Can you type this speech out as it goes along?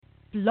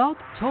Blog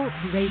Talk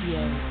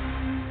Radio.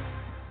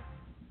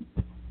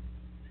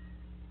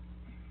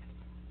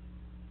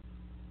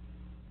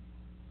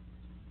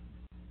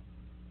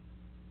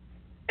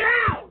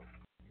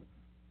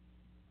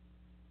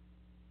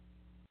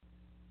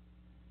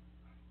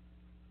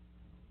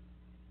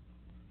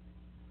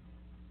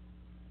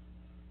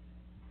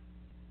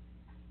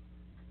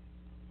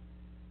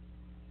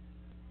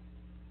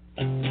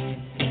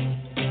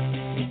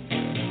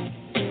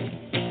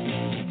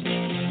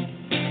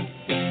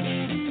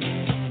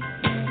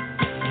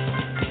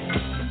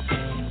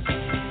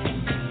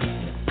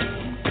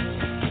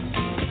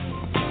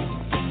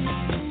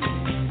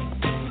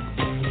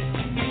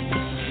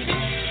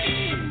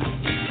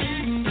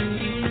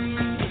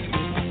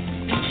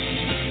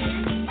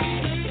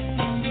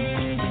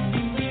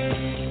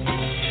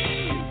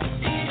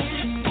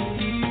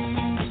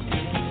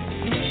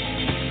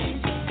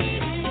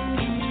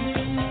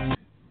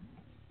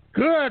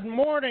 Good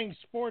morning,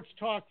 sports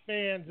talk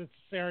fans. It's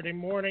Saturday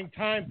morning.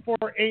 Time for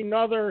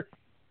another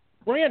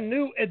brand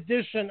new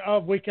edition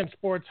of Weekend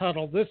Sports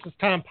Huddle. This is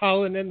Tom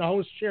Pollin in the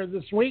host chair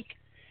this week.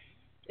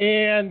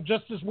 And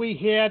just as we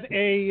had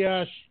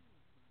a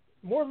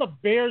more of a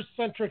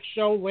Bears-centric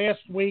show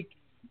last week,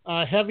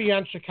 heavy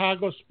on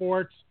Chicago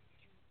sports,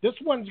 this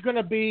one's going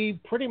to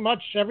be pretty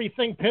much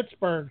everything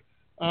Pittsburgh,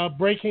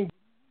 breaking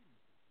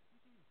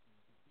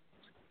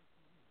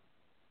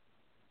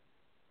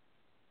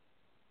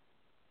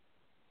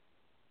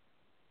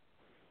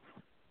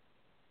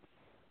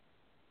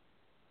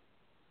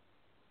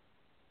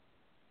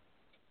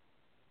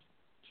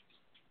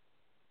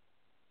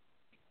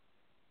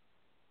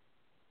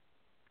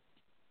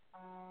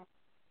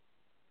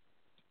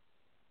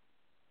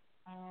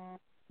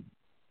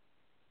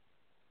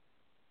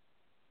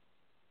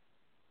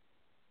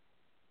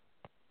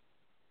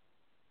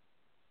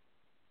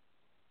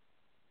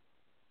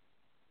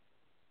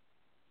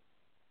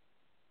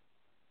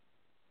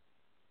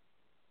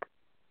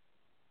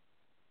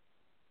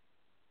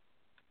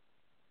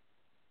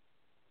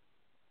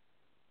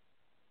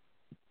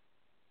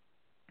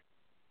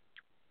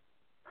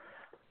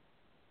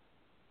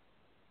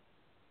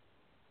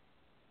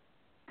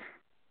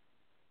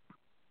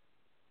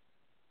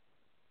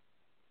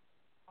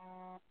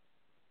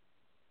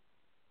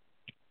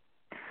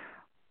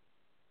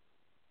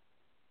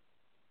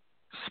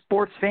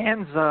Sports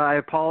fans, I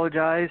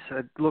apologize.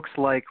 It looks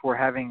like we're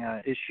having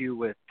an issue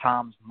with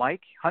Tom's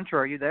mic. Hunter,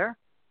 are you there?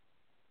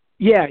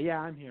 Yeah,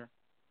 I'm here.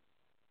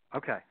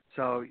 Okay,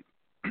 so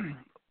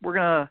we're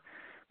going to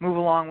move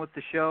along with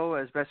the show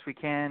as best we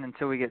can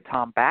until we get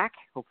Tom back.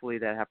 Hopefully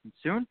that happens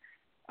soon.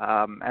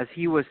 As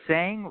he was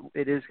saying,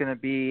 it is going to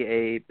be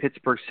a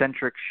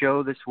Pittsburgh-centric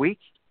show this week.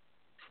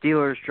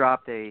 Steelers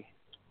dropped a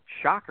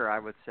shocker, I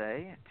would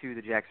say, to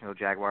the Jacksonville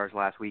Jaguars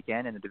last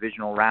weekend in the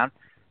divisional round.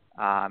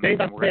 And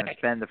we're going to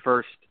spend the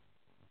first...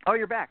 Oh,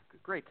 you're back.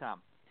 Great,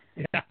 Tom.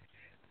 Yeah.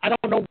 I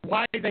don't know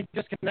why they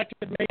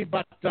disconnected me,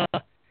 but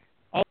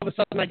all of a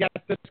sudden I got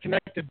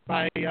disconnected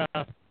by the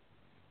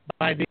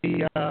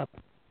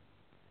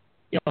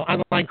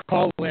online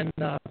call-in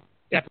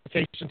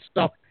application.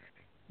 So,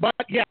 but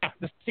yeah,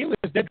 the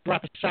Steelers did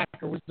drop a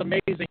shocker. It was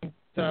amazing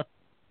to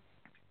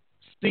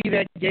see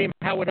that game,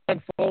 how it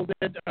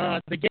unfolded.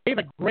 They gave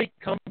a great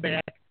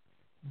comeback,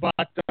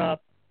 but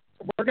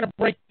we're going to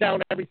break down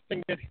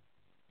everything that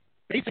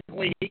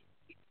basically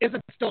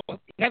hasn't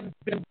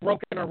been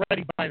broken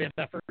already by that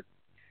effort.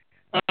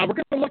 We're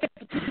going to look at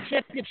the two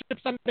championship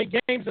Sunday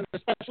games in the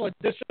special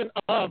edition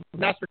of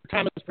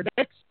Nostrathomas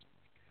Predicts.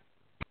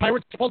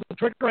 Pirates pulled the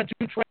trigger on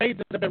two trades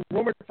that have been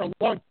rumored for a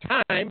long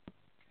time.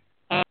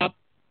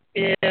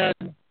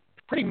 And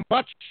pretty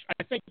much,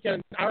 I think,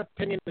 in our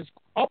opinion, is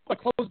all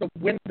but closed the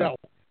window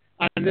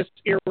on this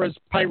era's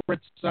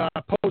Pirates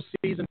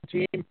postseason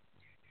team.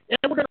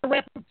 And we're going to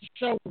wrap up the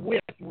show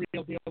with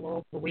Real Deal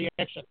or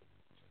Overreaction.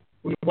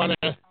 We want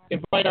to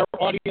invite our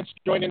audience to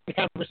join in the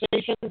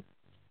conversation.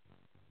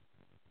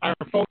 Our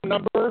phone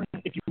number,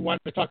 if you want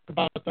to talk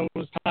about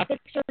those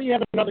topics, or you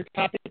have another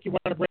topic you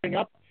want to bring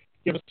up,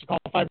 give us a call,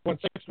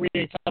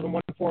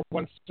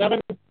 516-387-1417.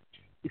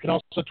 You can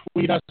also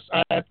tweet us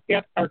at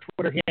our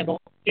Twitter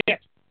handle, at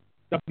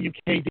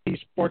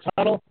WKD Sports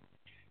Huddle.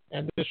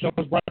 And this show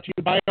is brought to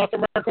you by author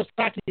Marco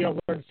Sacchio,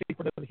 Learn the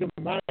Secret of the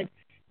Human Mind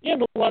and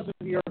the Laws of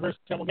the Universe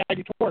that will guide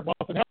you toward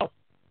wealth and health.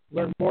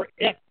 Learn more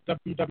at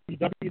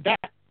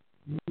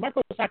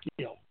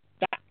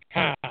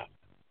www.marcosacchio.com.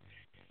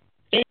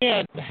 And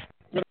I'm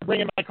going to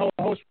bring in my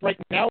co-host right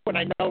now, and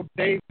I know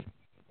Dave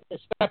has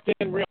stepped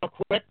in real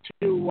quick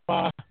to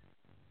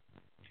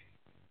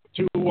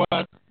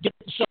get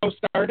the show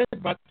started,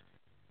 but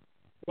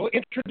we'll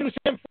introduce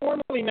him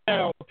formally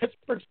now.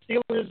 Pittsburgh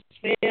Steelers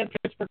fan,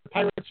 Pittsburgh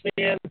Pirates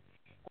fan,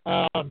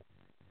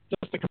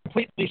 just a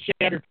completely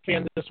shattered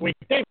fan this week.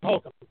 Dave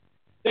Holcomb.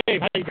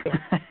 Dave, how you doing?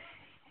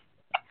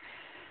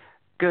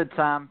 Good,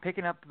 Tom.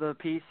 Picking up the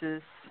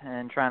pieces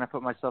and trying to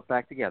put myself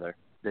back together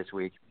this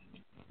week.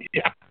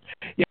 Yeah,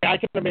 I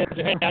can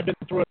imagine. Hey, I've been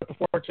through it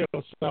before, too.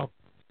 So,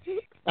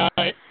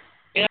 and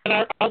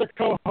our other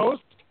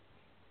co-host,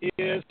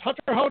 is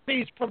Hunter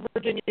Hodies from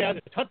Virginia.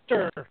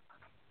 Hunter,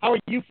 how are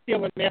you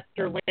feeling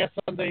after last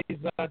Sunday's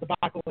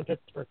debacle in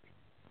Pittsburgh?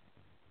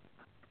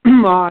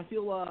 I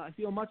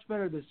feel much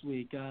better this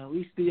week. At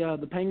least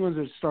the Penguins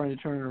are starting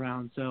to turn it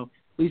around. So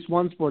at least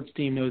one sports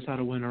team knows how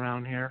to win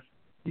around here.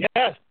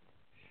 Yes.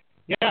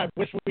 Yeah, I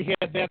wish we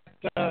had that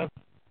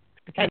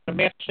kind of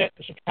match set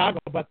to Chicago,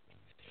 but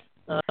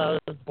the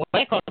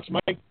Blackhawks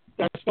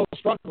are still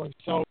struggling,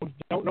 so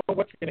don't know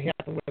what's going to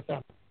happen with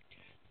them.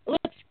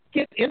 Let's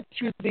get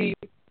into the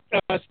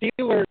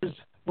Steelers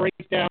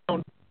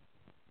breakdown.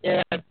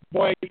 And,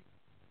 boy,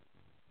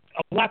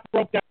 a lot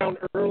broke down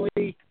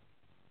early.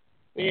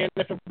 And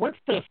if it weren't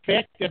for the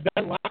fact that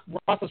Ben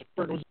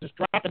Roethlisberger was just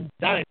dropping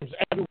dimes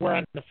everywhere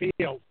on the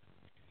field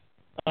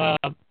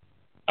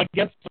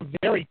against some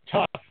very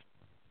tough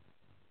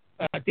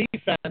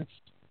defense,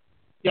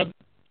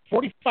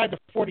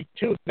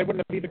 45-42, they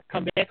wouldn't have even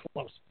come that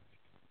close.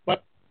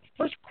 But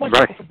first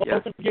question for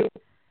both of you,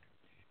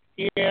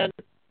 and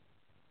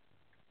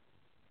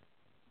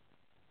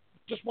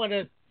just want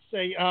to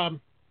say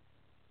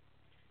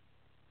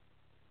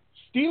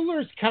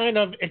Steelers kind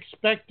of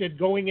expected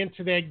going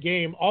into that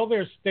game, all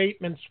their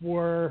statements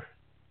were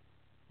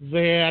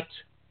that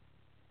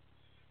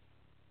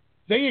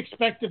they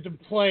expected to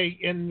play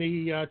in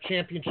the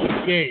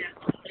championship game.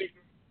 They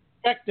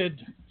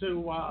expected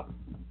to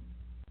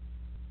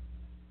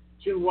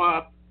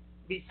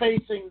be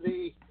facing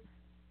the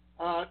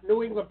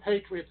New England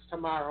Patriots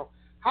tomorrow.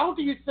 How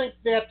do you think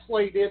that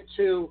played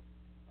into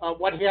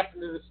what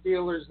happened to the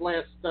Steelers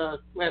last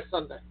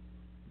Sunday?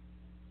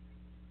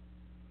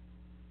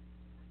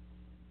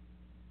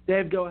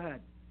 Dave, go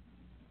ahead.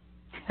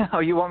 Oh,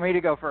 you want me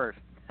to go first?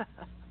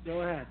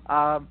 Go ahead.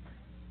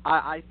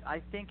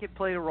 I think it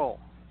played a role.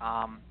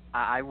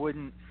 I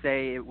wouldn't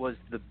say it was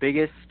the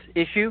biggest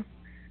issue,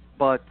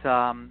 but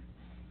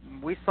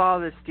we saw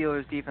the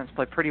Steelers defense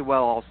play pretty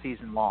well all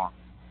season long,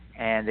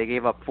 and they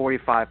gave up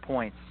 45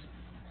 points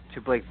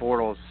to Blake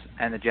Bortles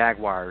and the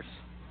Jaguars.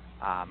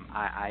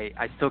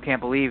 I still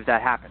can't believe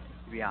that happened,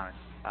 to be honest.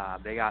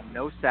 They got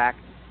no sacks.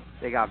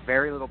 They got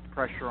very little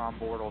pressure on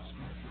Bortles.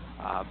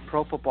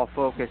 Pro Football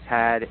Focus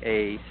had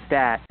a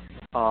stat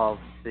of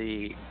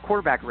the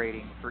quarterback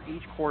rating for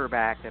each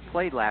quarterback that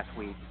played last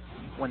week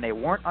when they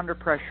weren't under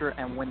pressure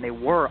and when they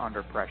were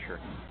under pressure.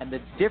 And the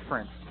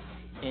difference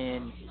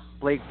in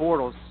Blake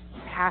Bortles'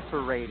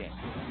 passer rating,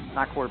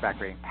 not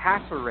quarterback rating,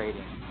 passer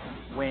rating,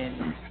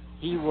 when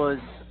he was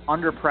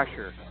under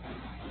pressure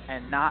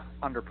and not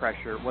under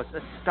pressure was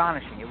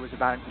astonishing. It was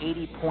about an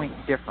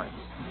 80-point difference.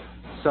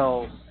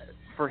 So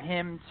for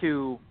him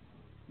to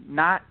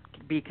not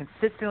be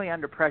consistently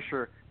under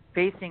pressure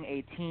facing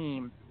a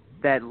team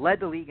that led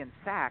the league in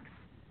sacks,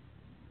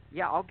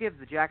 yeah, I'll give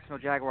the Jacksonville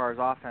Jaguars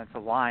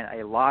offensive line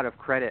a lot of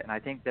credit, and I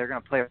think they're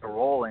going to play a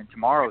role in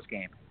tomorrow's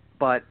game.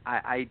 But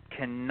I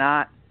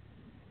cannot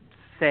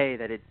say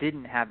that it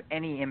didn't have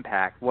any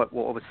impact, what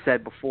was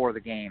said before the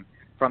game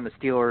from the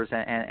Steelers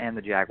and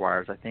the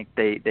Jaguars. I think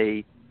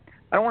they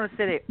I don't want to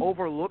say they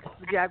overlooked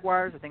the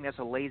Jaguars. I think that's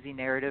a lazy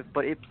narrative,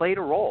 but it played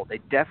a role. They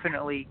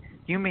definitely,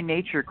 human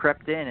nature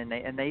crept in,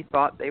 and they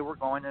thought they were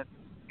going to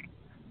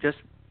just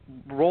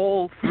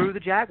roll through the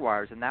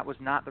Jaguars, and that was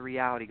not the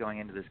reality going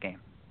into this game.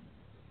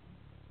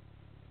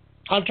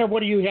 Hunter,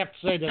 what do you have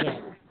to say to that?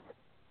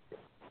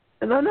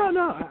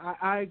 No.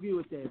 I agree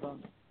with Dave.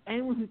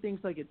 Anyone who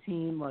thinks like a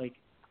team like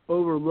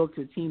overlooked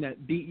a team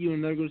that beat you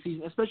in the regular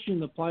season, especially in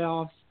the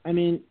playoffs, I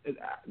mean,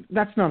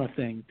 that's not a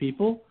thing,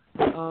 people.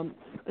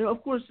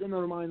 Of course, in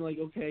their mind, like,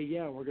 okay,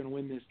 yeah, we're going to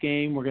win this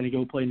game. We're going to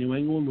go play New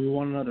England. We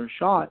want another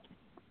shot.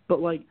 But,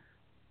 like,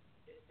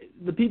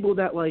 the people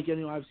that, like,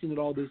 I've seen it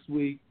all this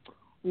week.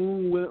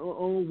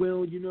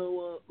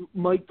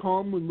 Mike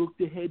Tomlin looked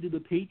ahead to the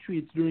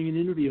Patriots during an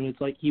interview. And it's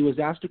like he was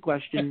asked a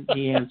question,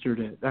 he answered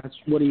it. That's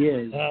what he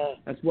is.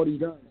 That's what he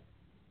does.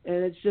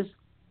 And it's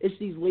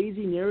these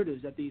lazy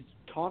narratives that these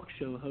talk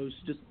show hosts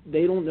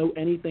they don't know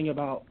anything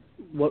about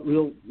what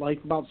real life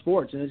about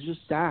sports. And it's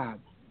just sad.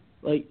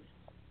 Like,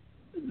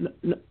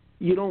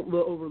 you don't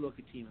overlook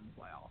a team in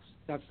the playoffs.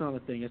 That's not a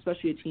thing,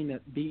 especially a team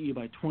that beat you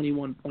by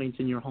 21 points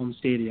in your home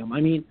stadium.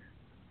 I mean,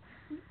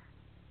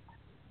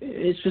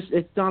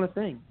 it's not a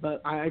thing.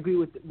 But I agree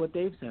with what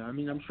Dave said. I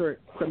mean, I'm sure it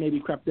maybe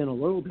crept in a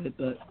little bit,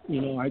 but,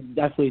 I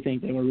definitely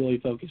think they were really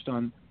focused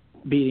on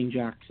beating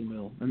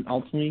Jacksonville. And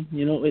ultimately,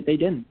 they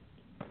didn't.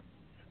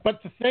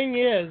 But the thing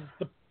is,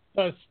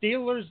 the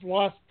Steelers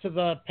lost to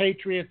the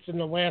Patriots in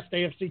the last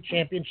AFC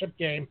Championship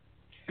game.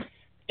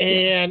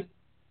 And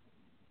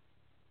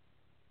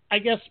I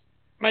guess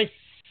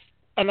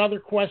another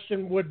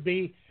question would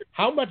be,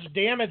 how much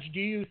damage do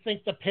you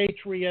think the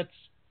Patriots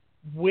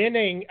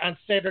winning on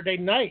Saturday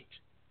night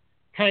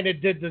kind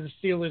of did to the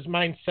Steelers'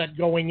 mindset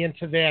going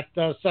into that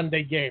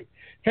Sunday game?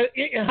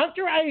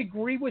 Hunter, I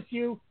agree with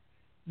you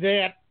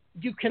that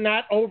you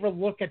cannot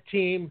overlook a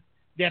team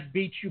that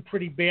beats you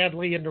pretty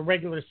badly in the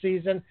regular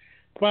season.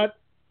 But,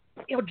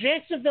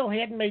 Jacksonville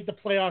hadn't made the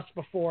playoffs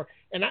before,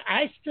 and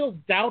I still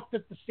doubt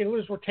that the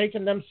Steelers were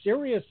taking them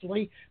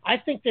seriously. I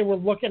think they were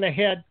looking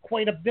ahead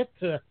quite a bit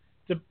to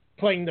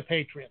playing the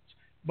Patriots.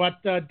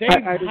 But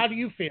Dave, how do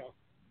you feel?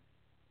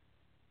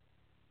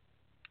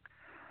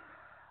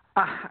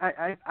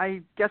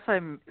 I guess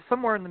I'm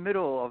somewhere in the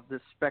middle of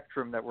this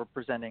spectrum that we're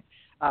presenting.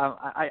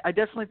 I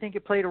definitely think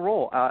it played a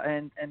role,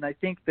 and I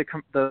think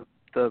the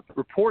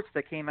reports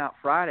that came out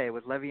Friday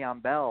with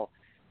Le'Veon Bell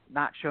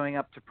not showing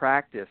up to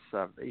practice.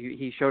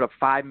 He showed up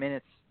 5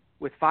 minutes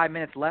with 5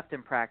 minutes left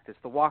in practice.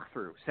 The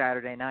walkthrough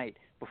Saturday night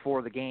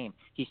before the game,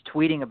 he's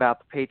tweeting about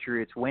the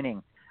Patriots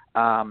winning,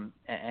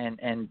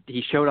 and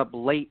he showed up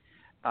late,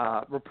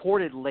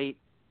 reported late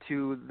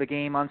to the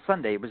game on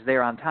Sunday. He was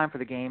there on time for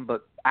the game,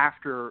 but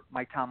after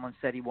Mike Tomlin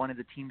said he wanted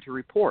the team to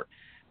report.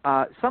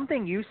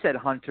 Something you said,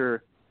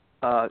 Hunter,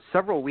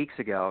 several weeks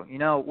ago. You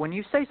know, when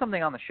you say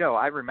something on the show,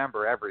 I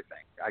remember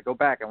everything. I go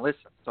back and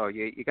listen. So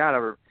you got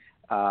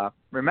to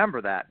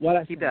remember that.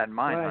 Keep that in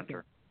mind,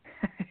 Hunter.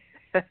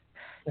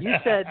 You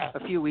said a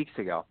few weeks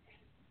ago,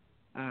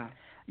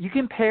 you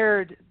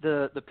compared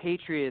the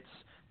Patriots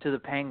to the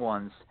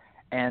Penguins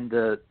and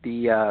the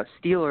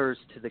Steelers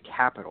to the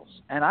Capitals.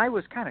 And I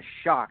was kind of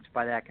shocked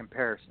by that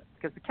comparison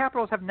because the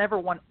Capitals have never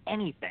won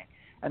anything,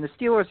 and the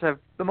Steelers have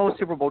the most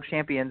Super Bowl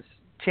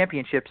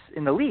championships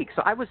in the league.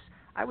 So I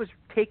was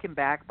taken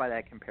back by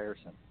that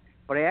comparison.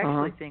 But I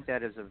actually think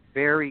that is a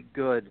very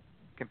good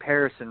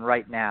comparison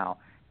right now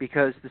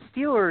because the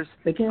Steelers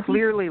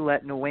clearly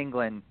let New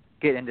England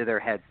get into their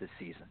heads this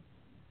season.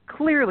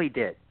 Clearly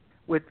did.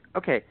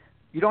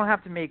 You don't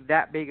have to make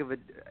as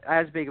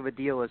big of a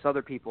deal as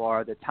other people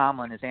are that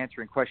Tomlin is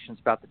answering questions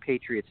about the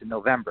Patriots in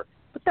November.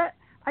 But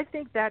I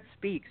think that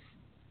speaks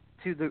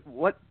to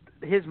what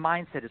his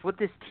mindset is, what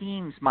this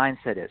team's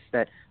mindset is.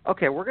 That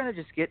we're going to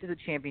just get to the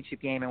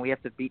championship game and we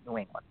have to beat New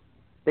England.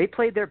 They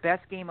played their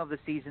best game of the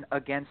season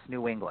against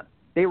New England.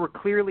 They were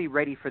clearly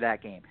ready for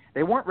that game.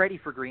 They weren't ready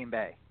for Green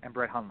Bay and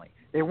Brett Hundley.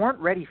 They weren't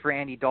ready for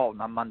Andy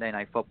Dalton on Monday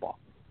Night Football.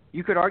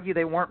 You could argue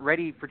they weren't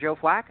ready for Joe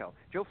Flacco.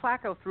 Joe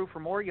Flacco threw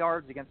for more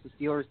yards against the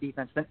Steelers'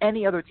 defense than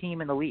any other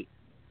team in the league.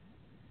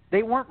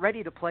 They weren't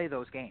ready to play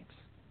those games.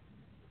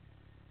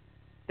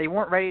 They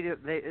weren't ready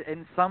to.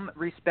 In some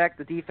respect,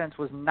 the defense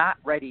was not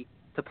ready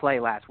to play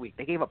last week.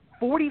 They gave up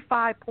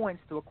 45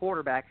 points to a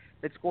quarterback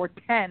that scored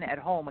 10 at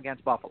home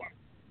against Buffalo.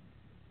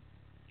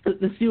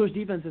 The Steelers'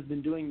 defense has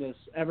been doing this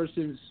ever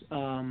since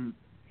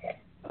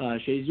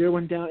Shazier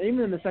went down. Even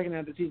in the second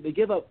half of the season,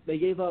 they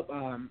gave up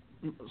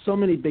so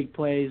many big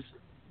plays.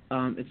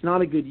 It's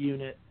not a good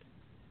unit.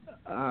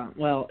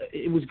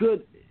 It was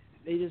good.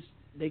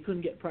 They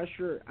couldn't get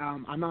pressure.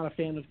 I'm not a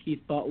fan of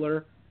Keith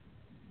Butler.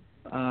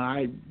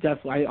 I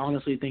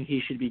honestly think he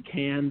should be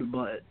canned,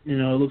 but it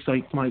looks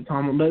like Mike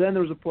Tomlin. But then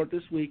there was a report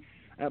this week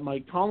that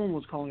Mike Tomlin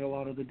was calling a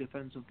lot of the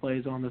defensive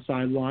plays on the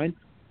sideline.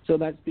 So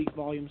that speaks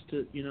volumes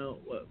to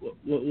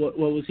what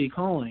was he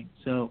calling.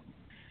 So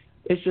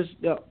it's just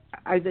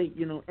I think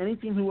any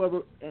team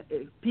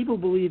people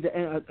believe that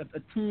a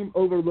team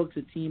overlooks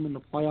a team in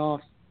the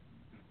playoffs.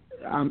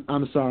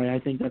 I'm sorry, I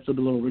think that's a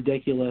little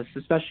ridiculous,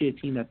 especially a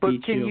team that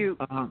beats you.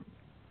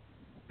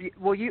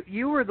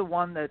 You were the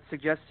one that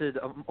suggested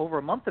over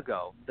a month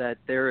ago that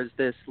there is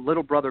this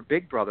little brother,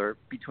 big brother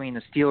between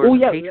the Steelers and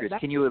Patriots.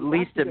 Can you at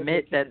least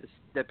admit that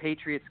the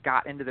Patriots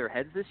got into their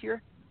heads this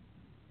year?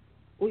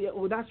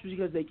 Well, that's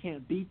because they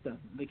can't beat them.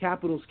 The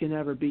Capitals can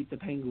never beat the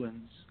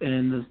Penguins,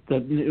 and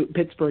the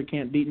Pittsburgh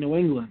can't beat New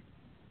England.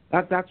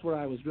 That's where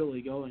I was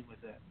really going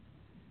with it.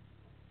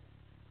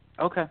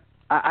 Okay,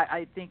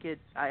 I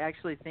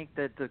actually think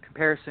that the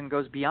comparison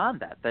goes beyond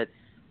that. That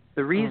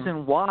the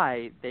reason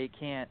why the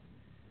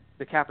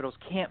Capitals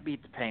can't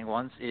beat the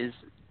Penguins is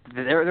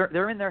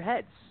they're in their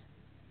heads.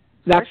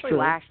 Especially true.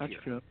 Last That's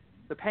year. True.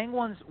 The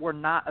Penguins were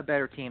not a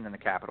better team than the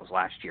Capitals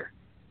last year.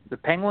 The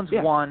Penguins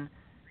won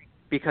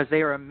because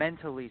they are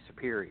mentally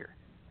superior.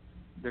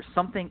 There's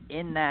something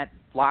in that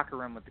locker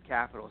room with the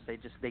Capitals.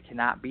 They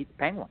cannot beat the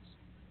Penguins.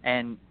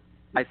 And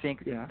I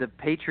think the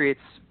Patriots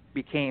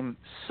became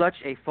such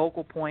a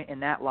focal point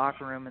in that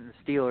locker room and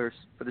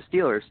for the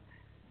Steelers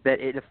that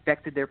it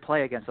affected their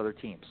play against other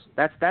teams.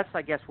 That's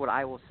I guess what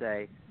I will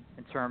say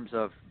in terms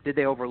of did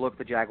they overlook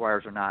the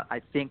Jaguars or not.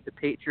 I think the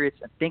Patriots,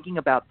 and thinking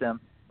about them,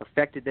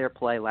 affected their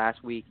play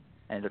last week,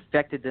 and it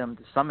affected them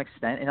to some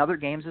extent in other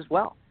games as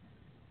well.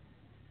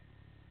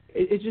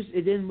 It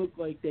didn't look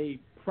like they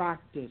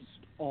practiced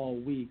all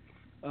week.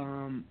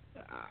 I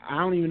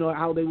don't even know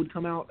how they would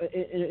come out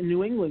in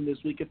New England this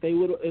week if they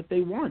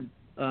won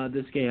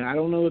this game. I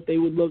don't know if they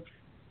would look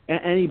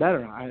any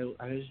better. I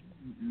just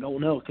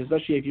don't know, cause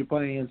especially if you're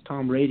playing against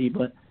Tom Brady.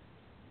 But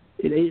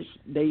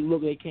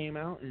they came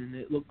out and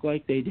it looked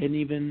like they didn't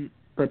even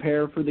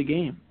prepare for the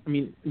game. I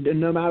mean,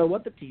 no matter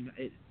what the team,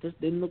 it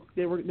just didn't look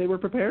they were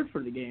prepared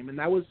for the game, and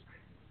that was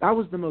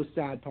the most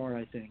sad part.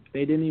 I think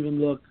they didn't even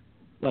look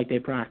like they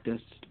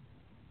practiced.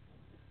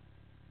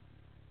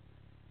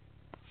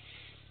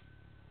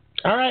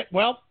 All right.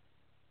 Well,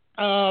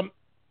 I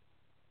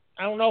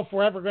don't know if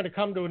we're ever going to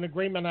come to an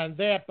agreement on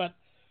that, but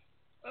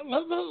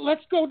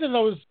let's go to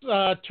those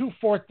 2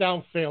 fourth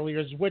down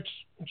failures, which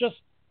just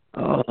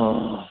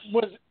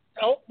was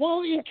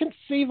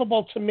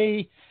inconceivable to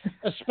me,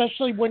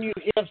 especially when you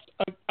have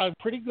a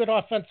pretty good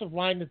offensive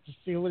line that the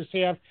Steelers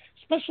have,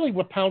 especially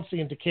with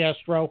Pouncey and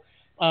DeCastro,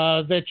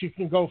 that you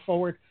can go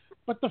forward.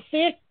 But the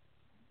fact,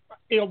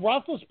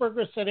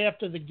 Roethlisberger said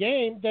after the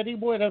game that he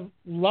would have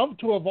loved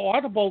to have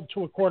audibled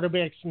to a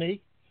quarterback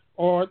sneak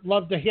or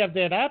loved to have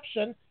that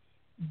option,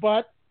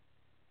 but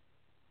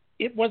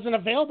it wasn't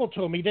available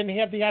to him. He didn't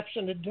have the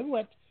option to do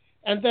it.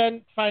 And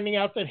then finding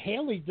out that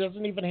Haley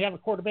doesn't even have a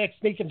quarterback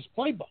sneak in his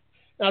playbook.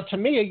 Now, to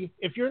me,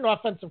 if you're an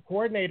offensive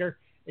coordinator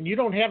and you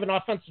don't have an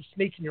offensive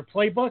sneak in your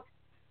playbook,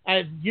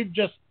 I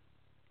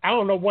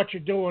don't know what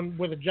you're doing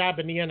with a job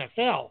in the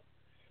NFL.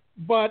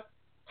 But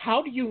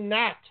how do you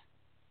not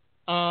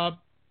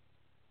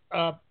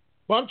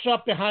bunch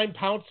up behind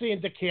Pouncey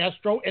and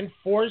DeCastro and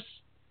force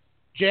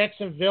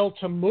Jacksonville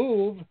to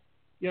move,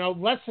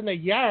 less than a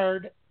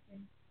yard?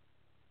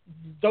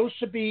 Those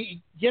should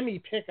be gimme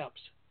pickups.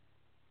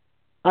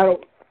 I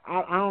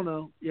don't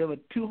know. You have a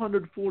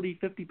 240,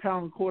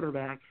 50-pound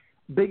quarterback,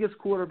 biggest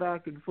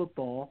quarterback in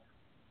football.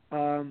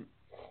 I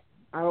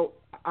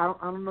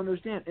don't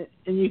understand.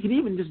 And you can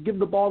even just give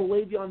the ball to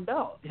Le'Veon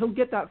Bell. He'll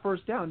get that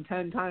first down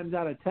 10 times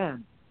out of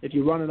 10 if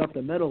you run it up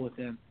the middle with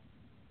him.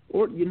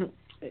 Or,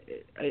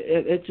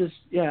 it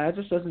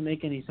just doesn't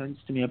make any sense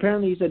to me.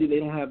 Apparently he said they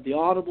don't have the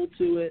audible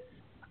to it.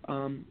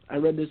 I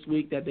read this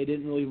week that they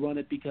didn't really run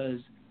it because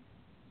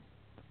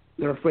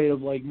they're afraid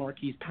of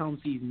Marquise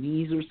Pouncey's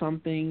knees or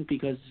something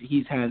because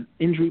he's had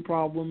injury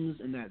problems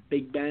and that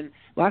Big Ben.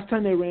 Last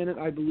time they ran it,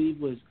 I believe,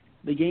 was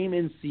the game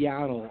in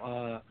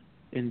Seattle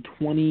in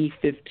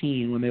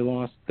 2015 when they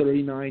lost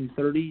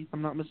 39-30, if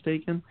I'm not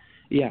mistaken.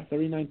 Yeah,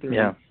 39-30.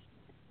 Yeah.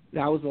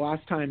 That was the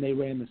last time they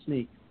ran the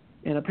sneak.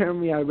 And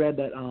apparently I read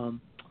that,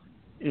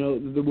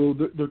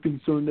 they're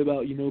concerned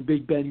about,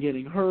 Big Ben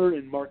getting hurt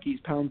and Marquise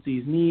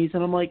Pouncey's knees.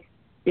 And I'm like,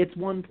 it's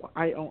one –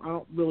 I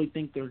don't really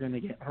think they're going to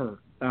get hurt.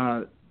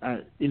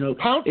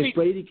 If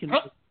Brady can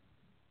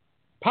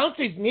 –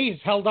 Pouncey's knees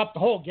held up the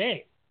whole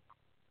game.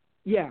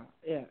 Yeah.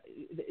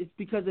 It's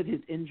because of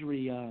his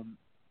injury.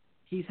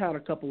 He's had a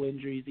couple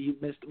injuries. He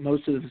missed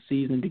most of the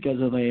season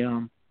because of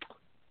an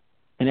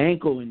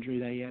ankle injury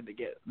that he had to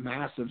get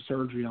massive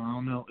surgery on. I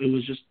don't know. It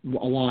was just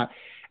a lot.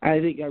 I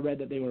think I read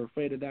that they were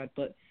afraid of that.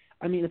 But,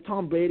 I mean, if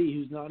Tom Brady,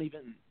 who's not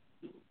even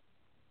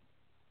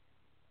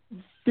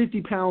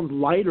 50 pounds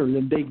lighter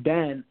than Big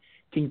Ben,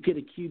 can get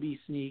a QB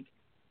sneak,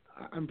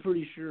 I'm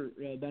pretty sure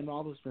Ben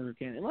Roethlisberger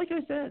can. And like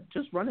I said,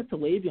 just run it to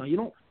Le'Veon.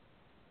 You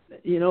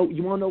want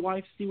to know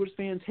why Steelers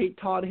fans hate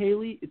Todd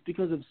Haley? It's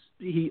because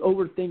he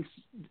overthinks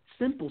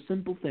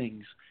simple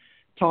things.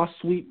 Toss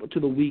sweep to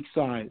the weak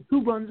side.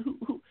 Who runs?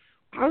 Who?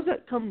 How does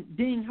that come?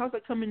 Ding! How's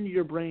that come into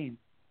your brain?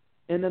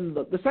 And then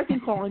the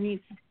second call. I mean,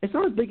 it's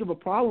not as big of a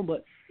problem,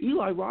 but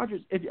Eli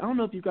Rogers. I don't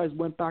know if you guys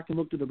went back and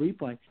looked at the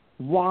replay.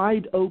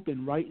 Wide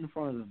open, right in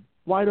front of them.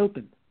 Wide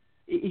open.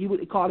 He would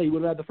have caught it. He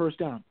would have had the first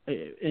down,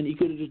 and he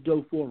could have just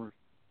dove forward.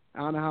 I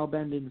don't know how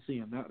Ben didn't see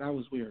him. That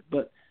was weird.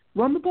 But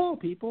run the ball,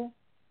 people.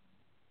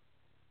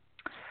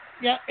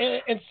 Yeah,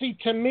 and see,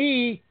 to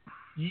me,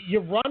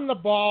 you run the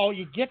ball,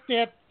 you get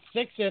that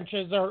 6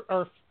 inches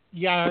or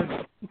yards.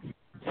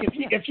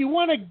 If you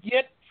want to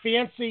get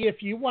fancy,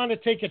 if you want to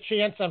take a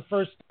chance on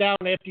first down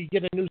after you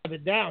get a new set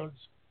of downs,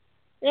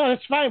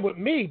 that's fine with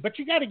me. But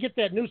you got to get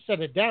that new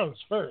set of downs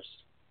first.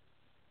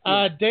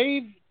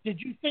 Dave, did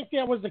you think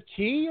that was a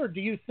key, or do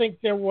you think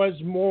there was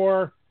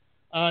more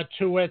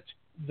to it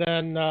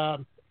than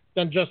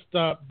just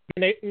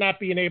not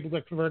being able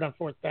to convert on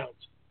fourth downs?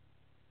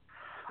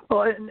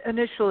 Well,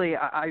 initially,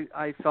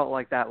 I felt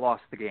like that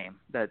lost the game,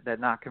 that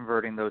not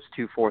converting those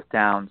 2 fourth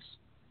downs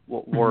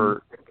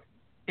were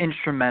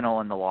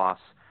instrumental in the loss.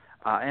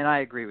 And I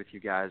agree with you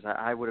guys.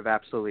 I would have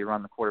absolutely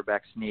run the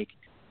quarterback sneak.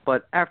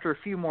 But after a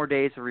few more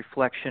days of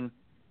reflection,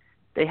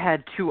 they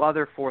had 2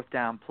 other fourth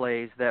down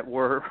plays that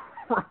were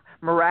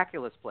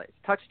miraculous plays.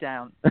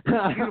 Touchdown,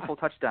 beautiful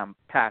touchdown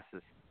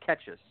passes,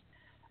 catches.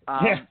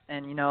 And,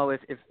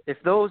 if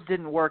those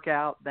didn't work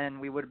out,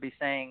 then we would be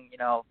saying,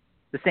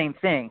 the same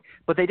thing.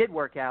 But they did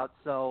work out,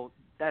 so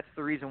that's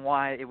the reason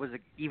why it was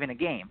even a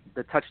game.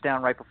 The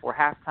touchdown right before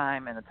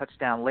halftime and the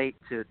touchdown late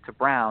to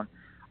Brown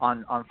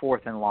on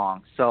 4th and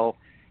long. So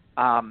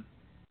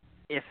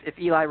if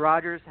Eli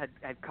Rogers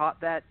had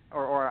caught that,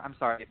 or I'm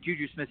sorry, if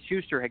Juju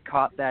Smith-Schuster had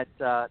caught that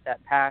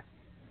pass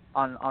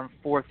on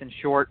 4th and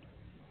short,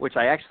 which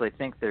I actually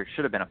think there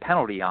should have been a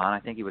penalty on. I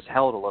think he was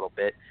held a little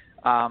bit.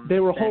 They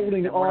were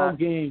holding all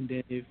game,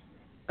 Dave.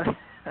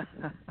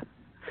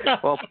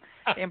 Well,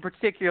 in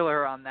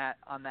particular on that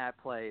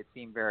play, it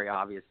seemed very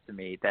obvious to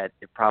me that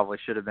it probably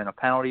should have been a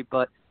penalty.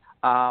 But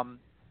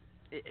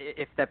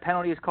if that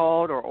penalty is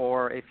called,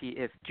 or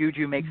if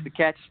Juju makes the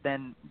catch,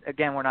 then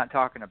again we're not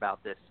talking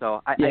about this.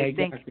 So I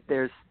think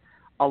there's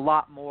a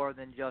lot more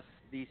than just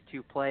these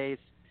 2 plays.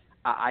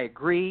 I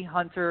agree,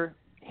 Hunter.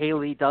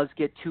 Haley does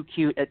get too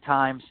cute at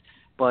times,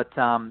 but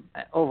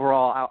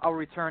overall, I'll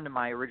return to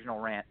my original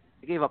rant.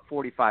 They gave up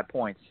 45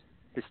 points.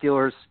 The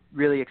Steelers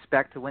really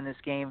expect to win this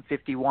game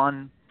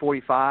 51-45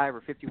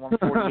 or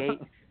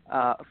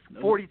 51-48.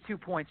 42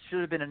 points should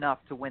have been enough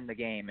to win the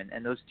game,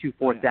 and those 2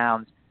 fourth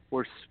downs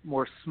were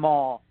more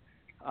small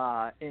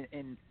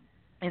in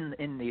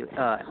the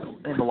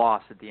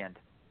loss at the end.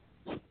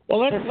 Well,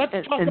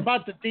 let's talk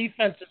about the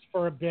defenses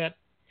for a bit,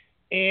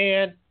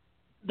 and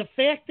the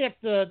fact that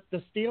the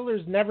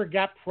Steelers never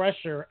got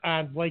pressure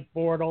on Blake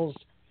Bortles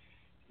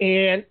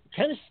and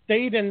kind of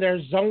stayed in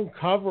their zone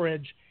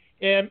coverage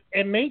and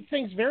made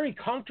things very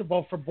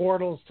comfortable for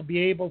Bortles to be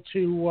able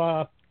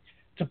to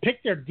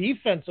pick their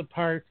defense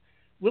apart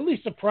really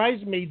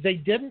surprised me. They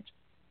didn't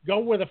go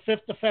with a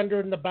fifth defender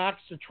in the box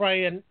to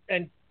try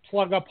and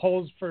plug up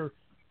holes to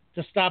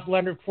stop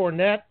Leonard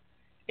Fournette.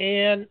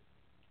 And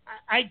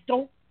I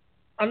don't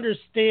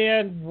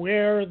understand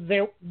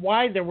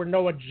why there were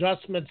no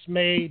adjustments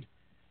made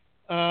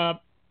to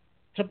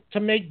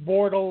make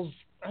Bortles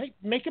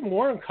make him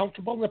more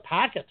uncomfortable in the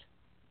pocket.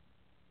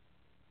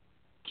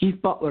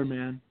 Keith Butler,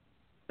 man,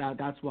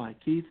 that's why.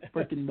 Keith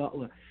freaking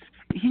Butler.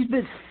 He's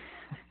been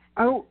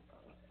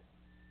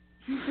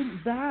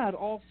bad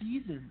all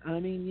season. I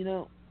mean,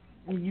 you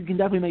can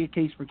definitely make a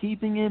case for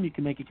keeping him. You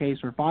can make a case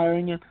for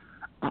firing him.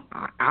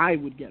 I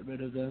would get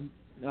rid of him.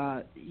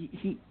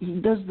 He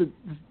does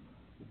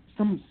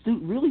some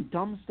really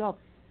dumb stuff.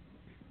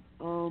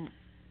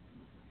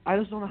 I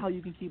just don't know how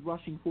you can keep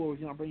rushing forward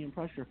if you're not bringing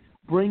pressure.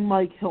 Bring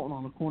Mike Hilton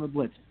on the corner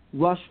blitz.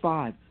 Rush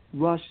 5,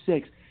 rush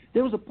 6.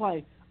 There was a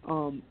play.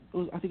 I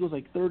think it was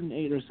like 3rd and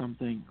 8 or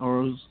something,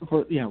 or it was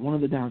one of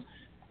the downs.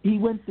 He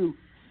went through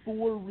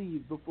 4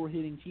 reads before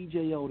hitting T.J.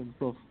 Yeldon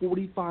for a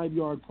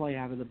 45-yard play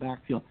out of the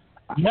backfield.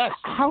 Yes.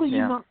 How does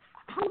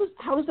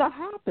that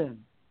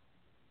happen?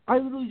 I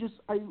literally just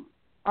I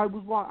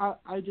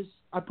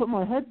put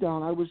my head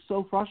down. I was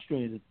so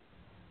frustrated.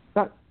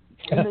 And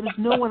there was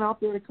no one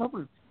out there to cover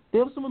him. They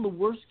have some of the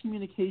worst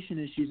communication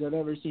issues I've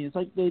ever seen. It's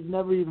like they've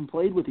never even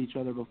played with each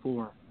other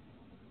before.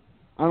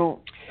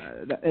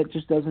 It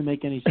just doesn't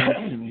make any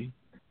sense to me.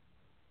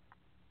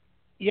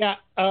 Yeah,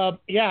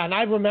 and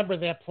I remember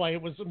that play.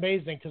 It was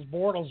amazing because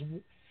Bortles,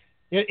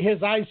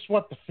 his eyes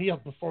swept the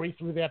field before he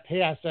threw that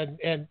pass,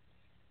 and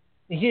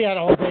he had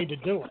all day to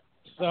do it.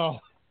 So,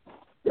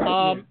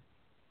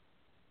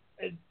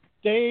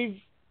 Dave,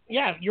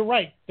 yeah, you're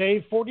right.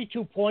 Dave,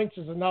 42 points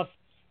is enough.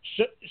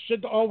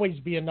 Should always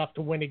be enough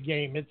to win a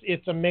game.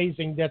 It's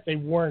amazing that they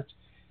weren't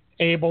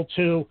able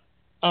to.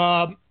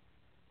 I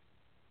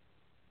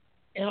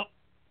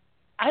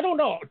don't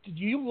know. Did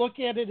you look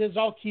at it as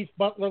all Keith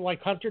Butler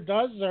like Hunter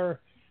does, or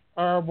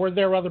were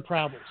there other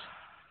problems?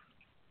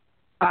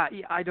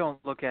 I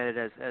don't look at it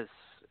as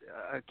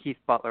a Keith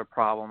Butler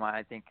problem.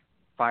 I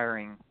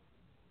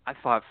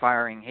thought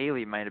firing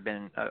Haley might have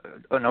been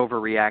an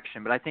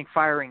overreaction, but I think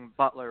firing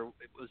Butler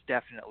was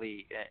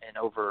definitely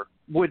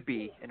would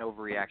be an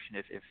overreaction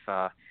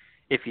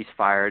if he's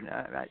fired.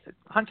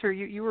 Hunter,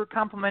 you were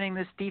complimenting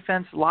this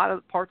defense a lot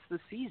of parts of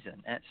the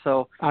season, and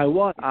so I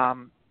was.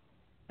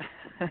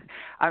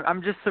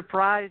 I'm just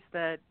surprised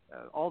that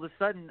all of a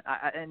sudden,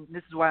 and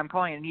this is why I'm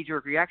calling it a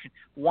knee-jerk reaction.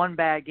 One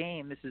bad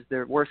game, this is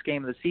their worst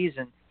game of the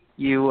season.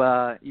 You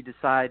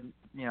decide,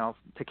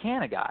 to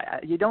can a guy.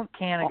 You don't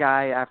can a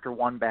guy after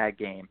one bad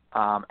game,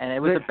 and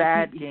it was a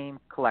bad game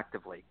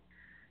collectively.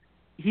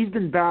 He's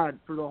been bad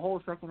for the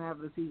whole second half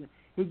of the season.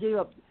 He gave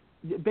up,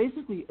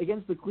 basically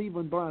against the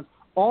Cleveland Browns,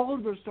 all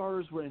of their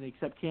starters were in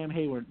except Cam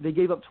Hayward. They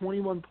gave up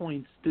 21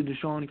 points to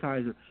Deshaun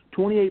Kaiser,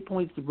 28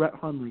 points to Brett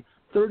Hundley,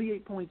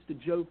 38 points to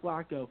Joe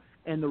Flacco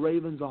and the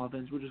Ravens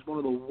offense, which is one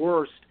of the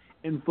worst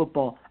in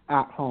football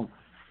at home.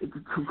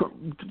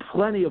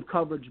 Plenty of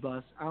coverage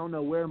busts. I don't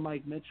know where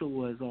Mike Mitchell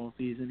was all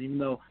season, even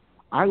though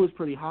I was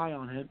pretty high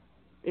on him.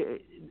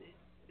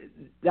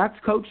 That's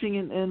coaching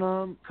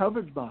and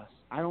coverage busts.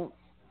 I don't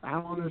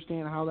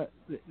understand how that.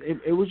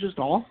 It was just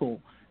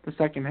awful the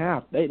second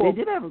half. They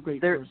did have a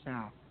great first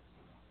half.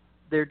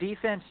 Their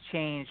defense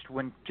changed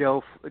when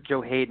Joe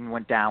Hayden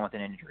went down with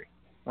an injury.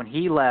 When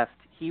he left,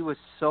 he was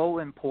so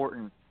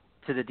important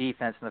to the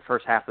defense in the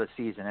first half of the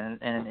season,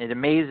 and it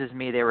amazes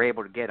me they were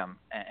able to get him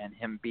and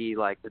him be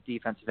like the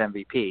defensive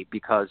MVP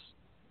because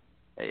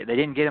they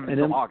didn't get him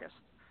until August.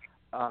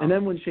 And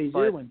then when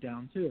Shazier went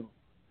down too.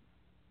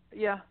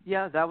 Yeah,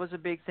 that was a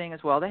big thing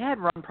as well. They had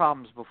run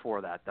problems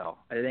before that, though.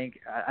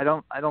 I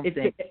don't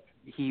think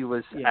he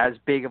was as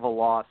big of a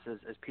loss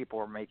as people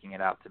were making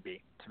it out to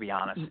be. To be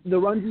honest, the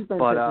run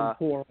defense has been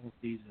poor all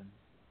season.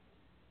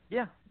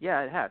 Yeah,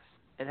 it has.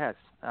 It has,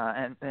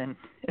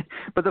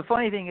 but the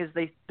funny thing is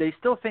they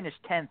still finished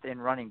 10th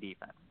in running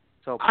defense.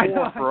 So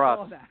poor for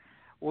us.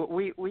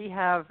 We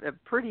have a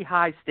pretty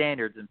high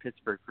standards in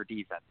Pittsburgh for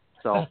defense.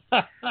 So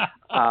that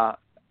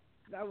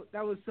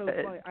was so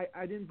funny.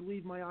 I didn't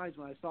believe my eyes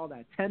when I saw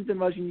that 10th in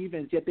rushing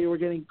defense. Yet they were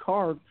getting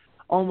carved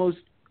almost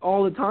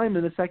all the time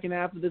in the second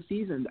half of the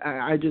season.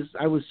 I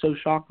was so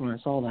shocked when I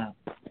saw that.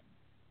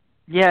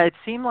 Yeah, it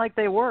seemed like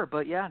they were,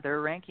 but yeah,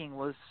 their ranking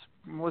was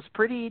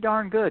pretty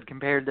darn good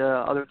compared to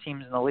other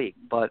teams in the league.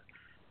 But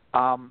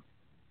to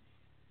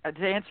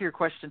answer your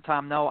question,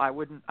 Tom, no, I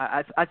wouldn't.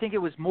 I think it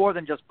was more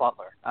than just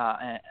Butler.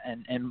 I'll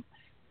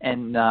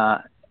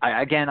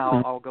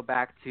go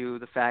back to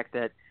the fact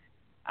that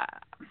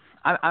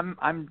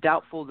I'm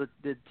doubtful that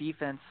the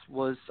defense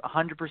was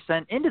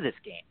 100% into this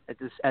game at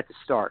the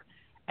start.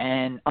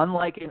 And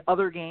unlike in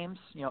other games,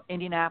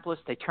 Indianapolis,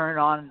 they turn it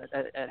on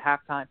at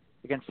halftime.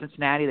 Against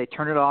Cincinnati, they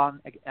turn it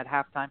on at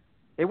halftime.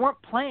 They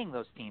weren't playing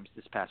those teams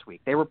this past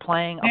week. They were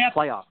playing a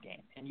playoff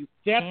game. And you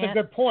can't a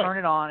good point. turn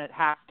it on at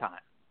halftime.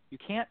 You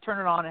can't turn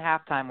it on at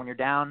halftime when you're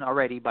down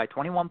already by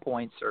 21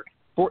 points or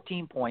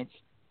 14 points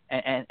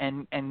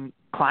and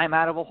climb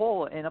out of a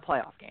hole in a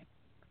playoff game.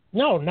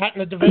 No, not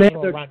in a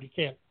divisional round. You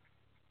can't.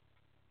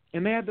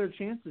 And they had their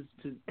chances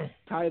to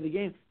tie the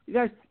game. You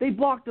guys, they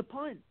blocked a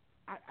punt.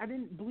 I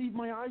didn't believe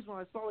my eyes when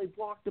I saw they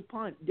blocked a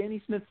punt.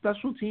 Danny Smith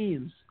special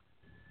teams.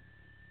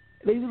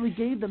 They really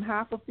gave them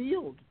half a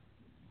field.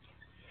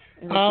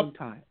 And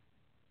tie.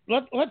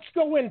 Let's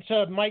go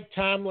into Mike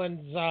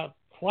Tomlin's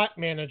clock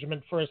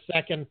management for a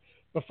second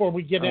before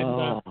we get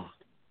into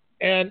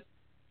and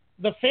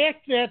the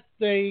fact that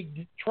they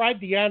tried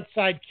the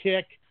onside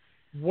kick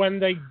when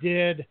they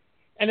did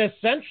and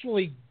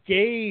essentially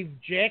gave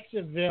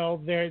Jacksonville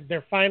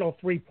their final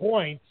 3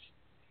 points.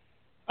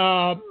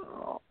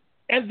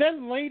 And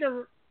then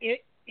later,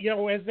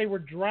 as they were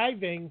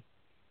driving,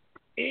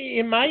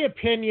 in my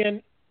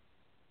opinion,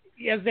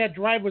 as that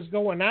drive was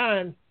going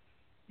on,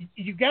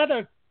 you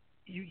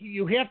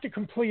have to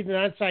complete an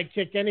onside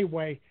kick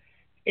anyway.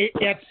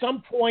 At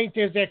some point,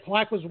 as that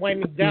clock was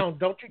winding down,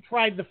 don't you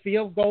try the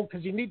field goal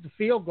because you need the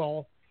field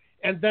goal,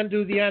 and then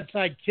do the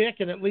onside kick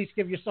and at least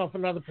give yourself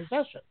another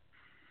possession.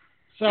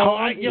 So,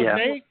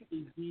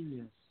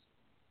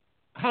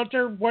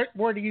 Hunter,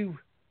 where do you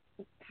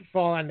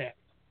fall on that?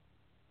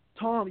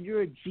 Tom,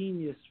 you're a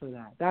genius for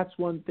that. That's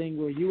one thing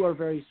where you are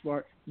very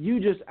smart. You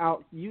just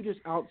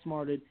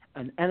outsmarted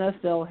an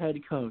NFL head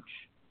coach,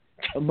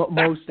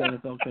 most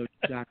NFL coaches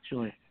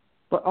actually.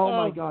 But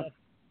my God,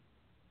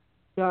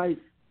 guys,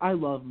 I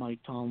love Mike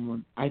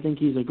Tomlin. I think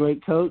he's a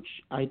great coach.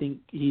 I think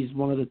he's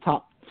one of the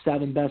top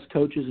 7 best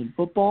coaches in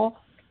football.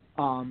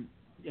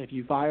 If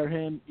you fire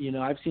him,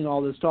 I've seen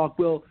all this talk.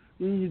 Well,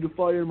 we need to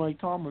fire Mike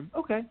Tomlin.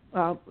 Okay, who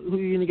are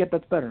you going to get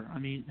that's better? I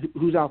mean,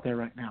 who's out there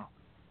right now?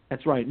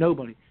 That's right,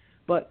 nobody.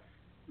 But,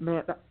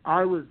 man,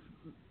 I was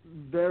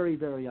very,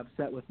 very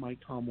upset with Mike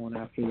Tomlin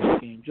after this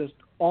game. Just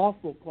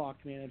awful clock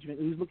management.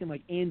 It was looking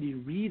like Andy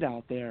Reid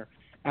out there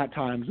at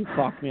times with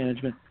clock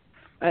management.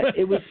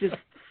 It was just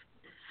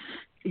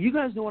 – you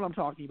guys know what I'm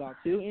talking about,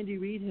 too. Andy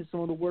Reid has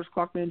some of the worst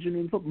clock management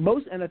in football.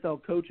 Most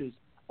NFL coaches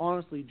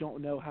honestly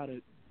don't know how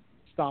to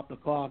stop the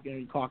clock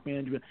and clock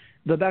management.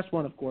 The best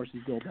one, of course,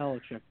 is Bill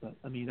Belichick, but,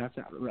 I mean, that's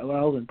not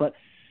relevant. But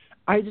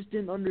I just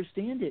didn't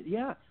understand it.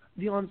 Yeah,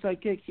 the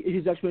onside kick,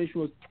 his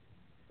explanation was,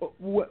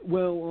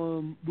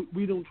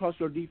 we don't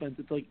trust our defense.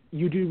 It's like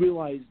you do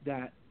realize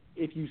that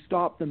if you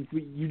stop them,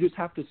 you just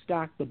have to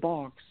stack the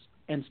box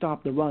and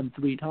stop the run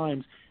 3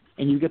 times,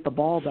 and you get the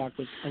ball back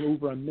with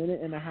over a minute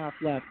and a half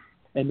left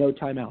and no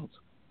timeouts.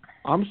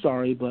 I'm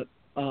sorry, but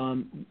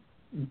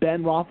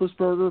Ben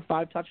Roethlisberger,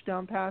 5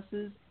 touchdown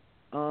passes,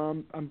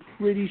 I'm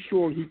pretty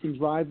sure he can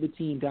drive the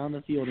team down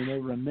the field in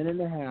over a minute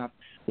and a half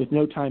with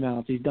no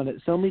timeouts. He's done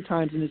it so many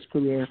times in his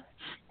career.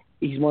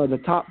 He's one of the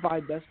top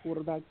 5 best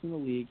quarterbacks in the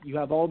league. You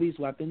have all these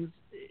weapons.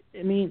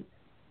 I mean,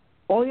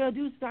 all you got to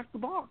do is stack the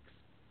box.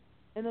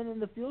 And then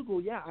in the field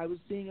goal, I was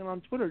seeing it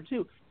on Twitter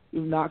too.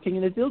 You're not kicking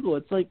the field goal.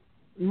 It's like,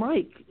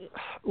 Mike,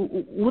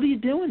 what are you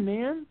doing,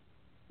 man?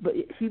 But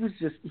he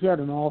had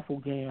an awful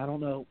game. I don't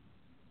know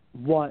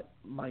what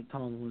Mike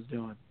Tomlin was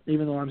doing,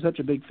 even though I'm such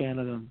a big fan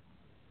of him.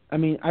 I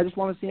mean, I just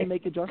want to see him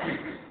make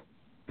adjustments.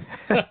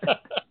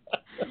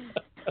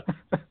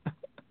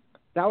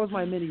 That was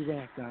my mini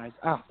rant, guys.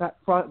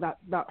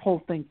 That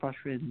whole thing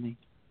frustrated me.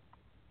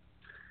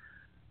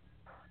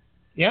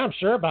 Yeah, I'm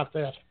sure about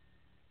that.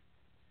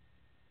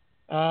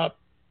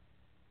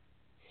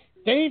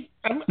 Dave,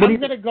 I'm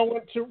going to go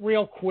into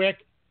real quick.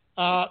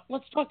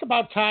 Let's talk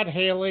about Todd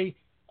Haley.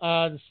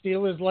 The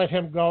Steelers let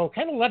him go,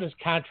 kind of let his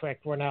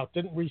contract run out,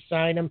 didn't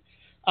re-sign him.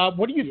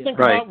 What do you think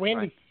about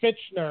Randy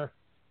Fitchner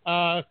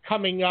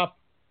coming up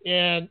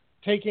and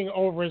taking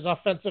over as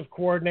offensive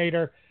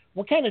coordinator?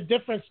 What kind of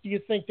difference do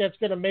you think that's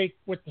going to make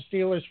with the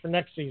Steelers for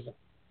next season?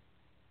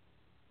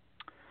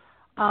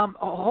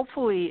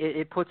 Hopefully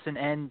it puts an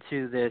end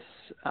to this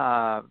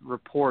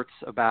reports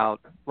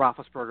about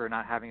Roethlisberger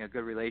not having a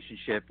good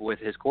relationship with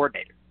his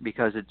coordinator,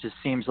 because it just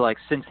seems like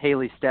since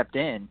Haley stepped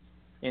in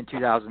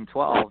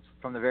 2012,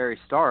 from the very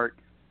start,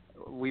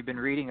 we've been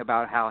reading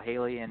about how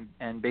Haley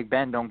and Big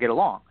Ben don't get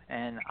along.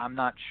 And I'm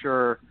not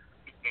sure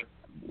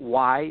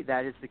why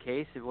that is the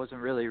case. It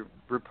wasn't really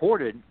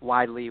reported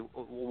widely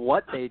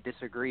what they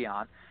disagree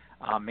on.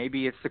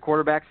 Maybe it's the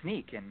quarterback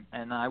sneak,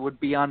 and I would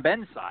be on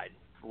Ben's side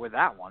with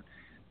that one.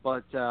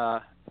 But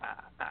I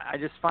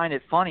just find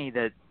it funny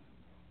that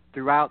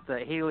throughout the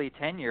Haley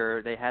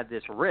tenure, they had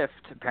this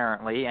rift,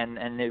 apparently, and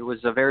it was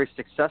a very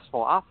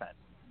successful offense.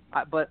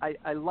 But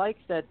I like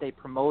that they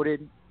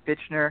promoted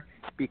Fitchner,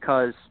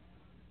 because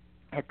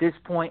at this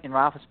point in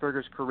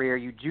Roethlisberger's career,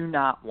 you do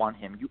not want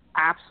him. You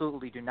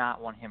absolutely do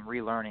not want him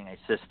relearning a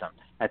system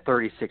at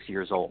 36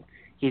 years old.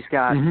 He's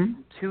got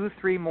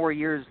 2-3 more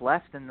years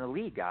left in the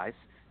league, guys.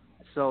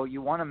 So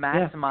you want to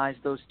maximize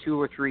those 2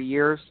 or 3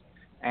 years,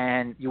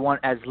 and you want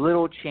as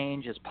little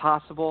change as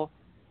possible.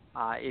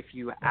 If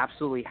you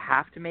absolutely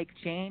have to make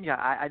a change,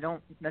 I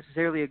don't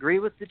necessarily agree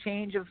with the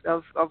change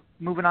of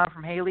moving on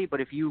from Haley, but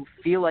if you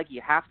feel like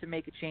you have to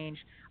make a change,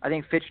 I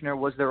think Fitchner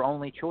was their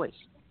only choice.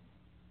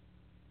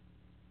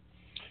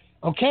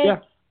 Okay. Yeah.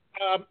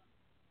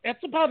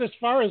 That's about as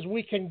far as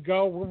we can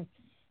go. We're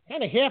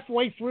kind of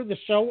halfway through the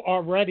show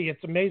already.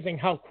 It's amazing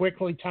how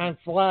quickly time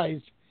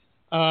flies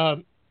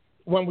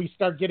when we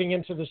start getting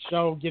into the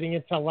show, getting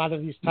into a lot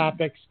of these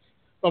topics.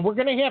 But we're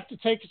going to have to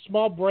take a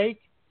small break.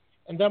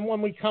 And then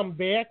when we come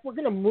back, we're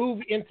going to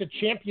move into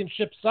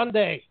Championship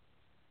Sunday.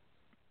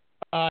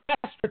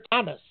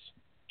 Nostrathomas,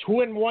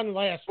 2-1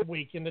 last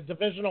week in the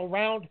divisional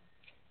round.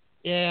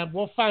 And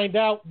we'll find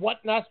out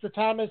what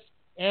Nostrathomas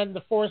and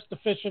the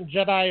Force-deficient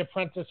Jedi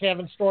Apprentice have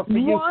in store for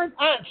you on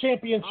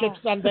Championship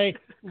Sunday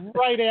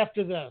right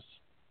after this.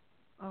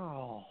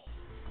 Oh.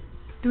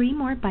 3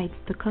 More Bites,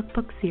 the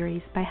cookbook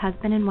series by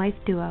husband and wife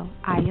duo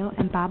Ayo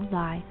and Bob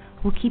Lai,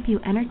 will keep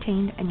you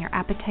entertained and your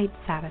appetite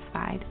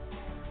satisfied.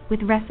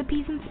 With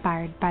recipes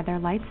inspired by their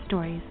life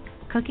stories,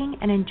 cooking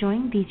and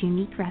enjoying these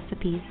unique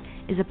recipes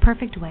is a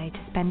perfect way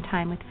to spend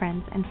time with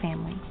friends and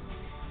family.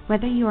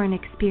 Whether you are an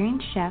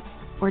experienced chef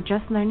or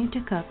just learning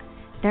to cook,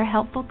 their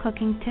helpful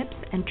cooking tips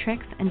and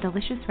tricks and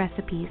delicious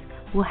recipes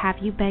will have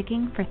you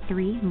begging for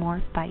 3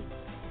 more bites.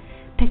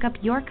 Pick up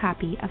your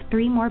copy of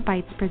 3 More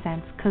Bites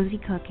Presents Cozy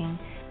Cooking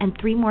and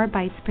 3 More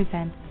Bites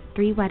Presents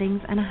 3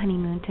 Weddings and a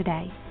Honeymoon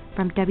today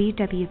from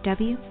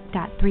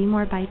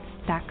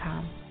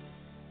www.3morebites.com.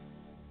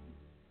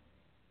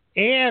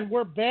 And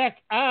we're back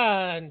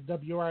on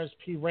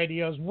WRSP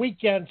Radio's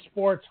Weekend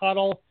Sports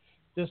Huddle.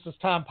 This is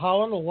Tom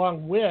Pollin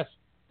along with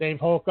Dave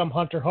Holcomb,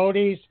 Hunter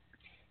Hodies.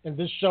 And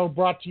this show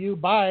brought to you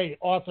by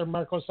author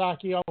Marco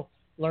Sacchio.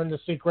 Learn the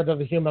secret of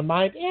the human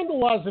mind and the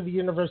laws of the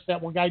universe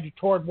that will guide you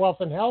toward wealth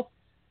and health.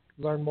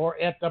 Learn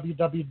more at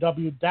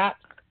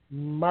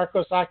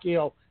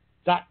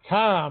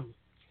www.marcosacchio.com.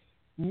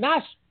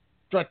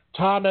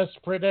 Nostrathomas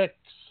Predicts.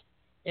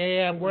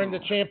 And we're in the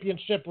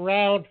championship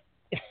round.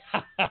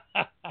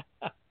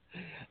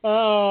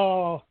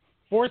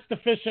 Force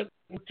deficient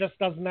just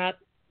does not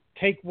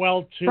take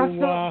well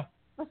to.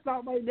 That's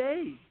not my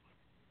name.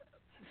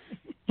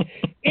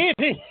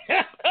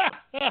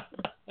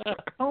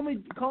 Call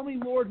me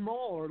Lord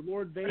Maul or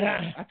Lord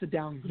Vader. That's a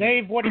downgrade.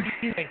 Dave, what did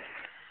you think?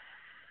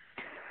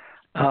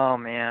 Oh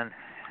man,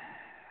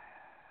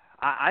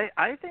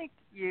 I think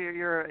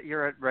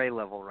you're at Ray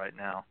level right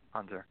now,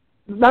 Hunter.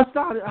 That's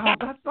not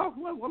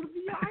who I want to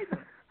be either.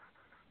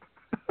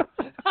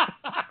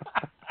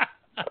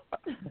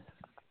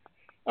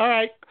 All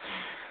right,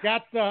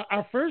 got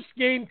our first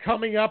game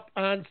coming up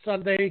on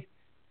Sunday,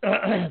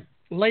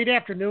 late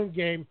afternoon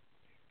game.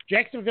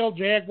 Jacksonville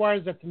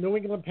Jaguars at the New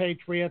England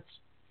Patriots.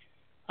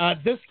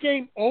 This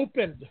game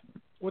opened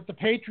with the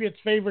Patriots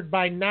favored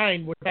by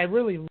 9, which I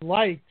really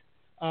liked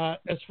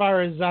as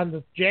far as on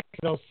the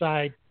Jacksonville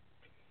side.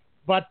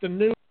 But the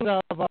news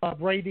of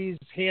Brady's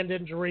hand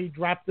injury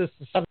dropped this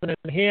to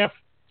 7.5.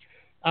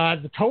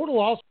 The total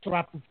also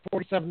dropped from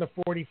 47 to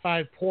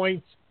 45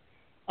 points.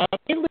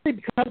 Mainly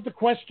because the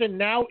question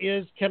now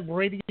is, can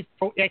Brady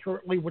throw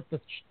accurately with the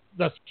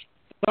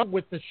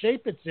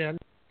shape it's in?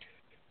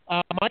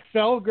 Mike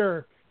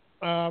Felger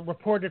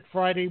reported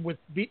Friday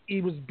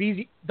he was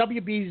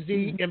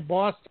WBZ in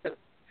Boston.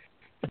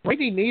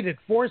 Brady needed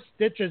 4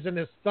 stitches in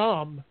his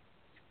thumb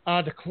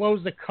to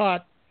close the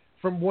cut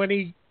from when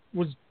he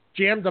was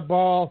got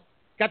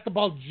the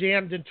ball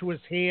jammed into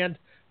his hand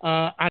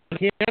on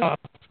the handoff.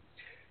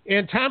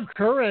 And Tom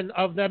Curran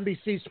of the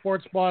NBC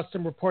Sports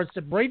Boston reports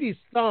that Brady's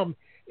thumb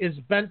is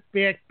bent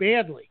back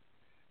badly.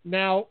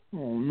 Now,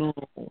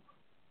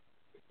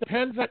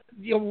 depends on,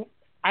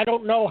 I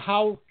don't know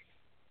how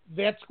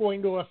that's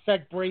going to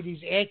affect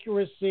Brady's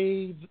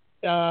accuracy.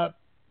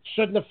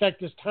 Shouldn't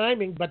affect his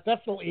timing, but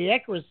definitely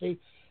accuracy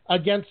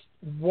against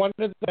one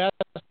of the best,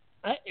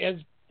 as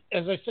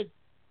I said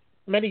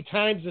many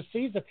times this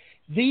season,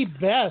 the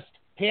best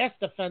pass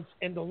defense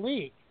in the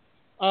league.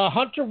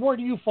 Hunter, where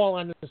do you fall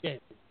on this game?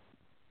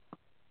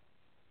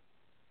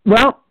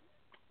 Well,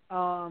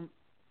 from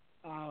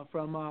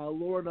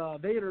Lord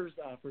Vader's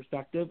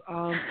perspective,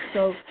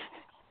 so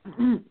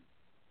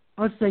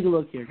let's take a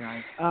look here,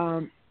 guys.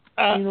 Hunter,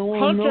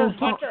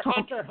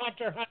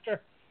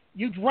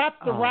 you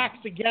dropped the rocks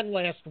again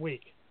last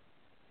week.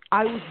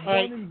 I was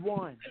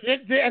 1-1.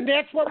 And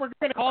that's what we're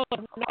going to call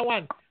it from now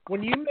on.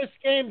 When you miss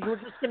games, we're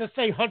just going to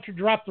say Hunter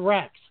dropped the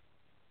rocks.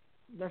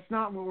 That's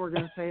not what we're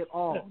going to say at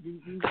all. You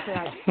can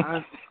say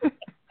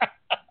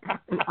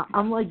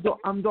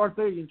I'm Darth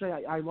Vader. You can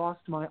say I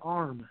lost my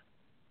arm.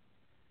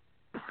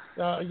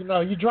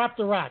 You dropped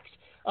the rocks.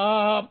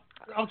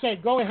 Okay,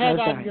 go ahead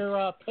on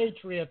your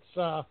Patriots.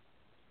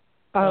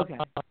 Okay.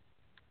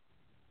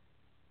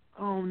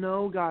 Oh,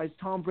 no, guys.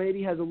 Tom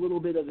Brady has a little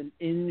bit of an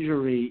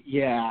injury.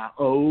 Yeah,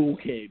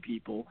 okay,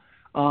 people.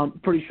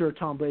 Pretty sure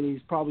Tom Brady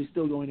is probably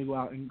still going to go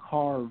out and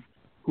carve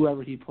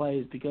whoever he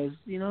plays because,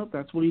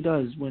 that's what he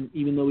does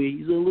even though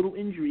he's a little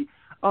injury.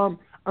 I'm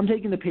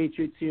taking the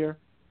Patriots here,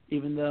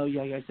 even though,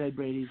 like I said,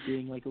 Brady's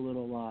being like a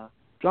little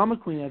drama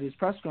queen at his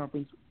press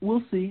conference.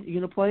 We'll see. You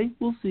going to play?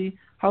 We'll see.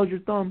 How's your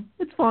thumb?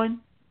 It's fine.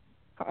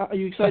 Are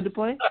you excited to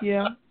play?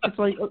 Yeah. It's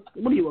like,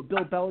 what are you, a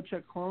Bill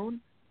Belichick clone?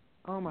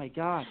 Oh, my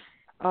God.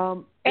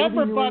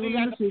 Everybody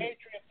on the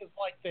Patriots is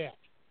like that.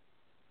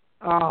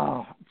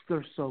 Oh,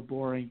 they're so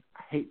boring.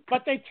 I hate.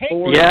 But they take.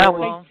 Boring. Yeah,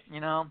 well,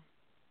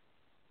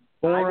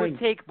 boring. I would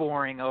take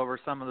boring over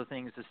some of the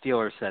things the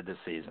Steelers said this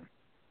season.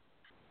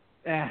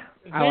 I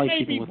they like may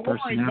people be with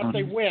boring, personality. but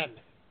they win.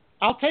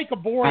 I'll take a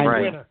boring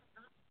winner.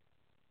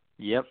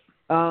 Yep.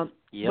 But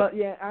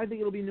yeah, I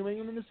think it'll be New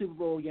England in the Super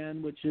Bowl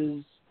again, which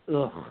is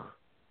ugh.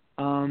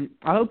 I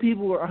hope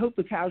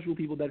the casual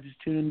people that just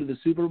tune into the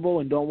Super Bowl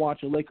and don't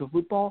watch a lick of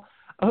football,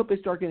 I hope they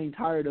start getting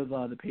tired of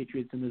the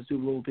Patriots in the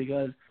Super Bowl,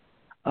 because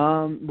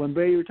when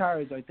Brady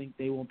retires, I think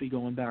they won't be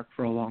going back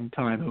for a long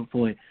time,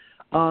 hopefully.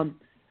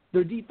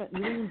 Their defense,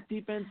 New England's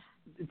defense,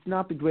 it's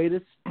not the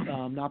greatest,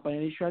 not by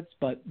any stretch,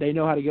 but they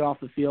know how to get off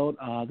the field.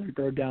 Their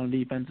third down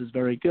defense is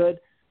very good.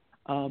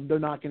 They're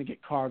not going to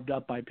get carved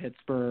up by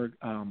Pittsburgh,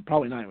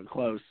 probably not even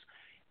close.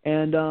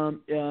 And I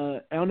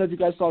don't know if you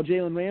guys saw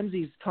Jalen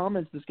Ramsey's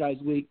comments this guy's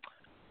week.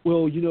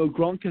 Well,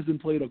 Gronk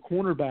hasn't played a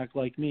cornerback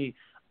like me.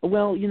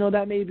 Well,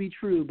 that may be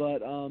true,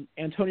 but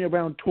Antonio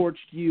Brown torched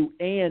you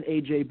and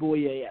A.J.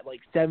 Boye at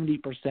like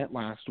 70%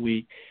 last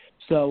week.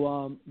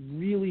 So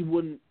really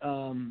wouldn't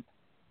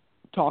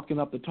talking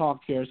up the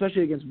talk here,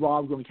 especially against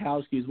Rob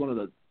Gronkowski, who's one of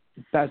the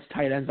best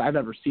tight ends I've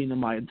ever seen in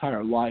my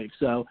entire life.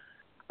 So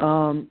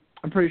I'm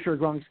pretty sure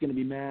Gronk's going to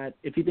be mad.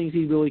 If he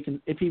really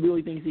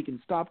thinks he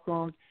can stop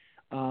Gronk,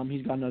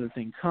 he's got another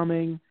thing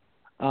coming.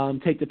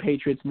 Take the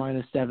Patriots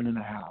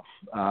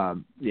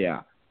 -7.5.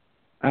 Yeah.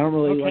 I don't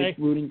really like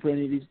rooting for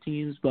any of these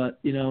teams, but,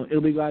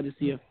 it'll be glad to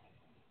see if,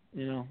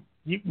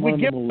 one of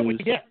them will lose.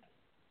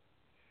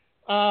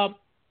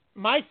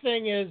 My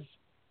thing is,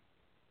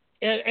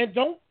 and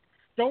don't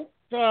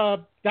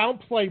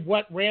downplay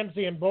what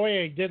Ramsey and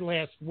Boye did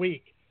last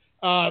week.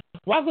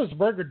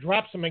 Roethlisberger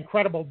dropped some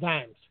incredible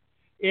dimes.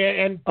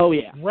 And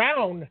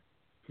Brown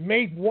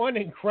made one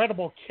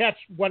incredible catch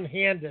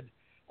one-handed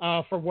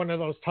for one of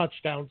those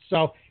touchdowns.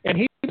 So, and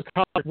he was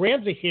covered.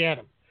 Ramsey had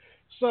him.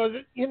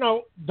 So,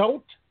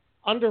 don't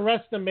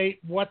underestimate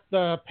what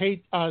the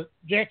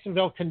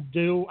Jacksonville can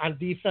do on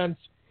defense,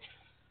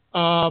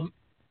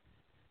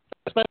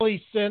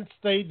 especially since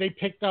they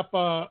picked up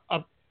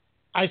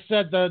I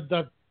said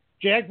the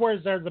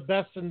Jaguars are the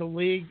best in the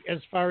league as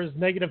far as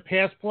negative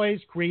pass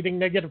plays, creating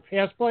negative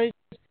pass plays.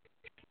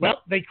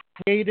 Well, they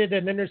created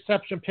an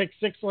interception pick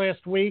 6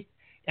 last week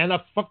and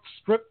a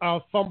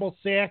fumble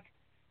sack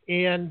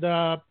and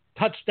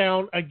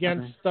touchdown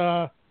against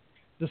the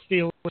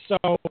Steelers.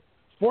 So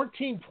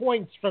 14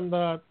 points from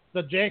the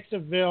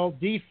Jacksonville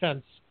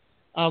defense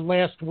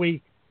last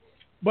week.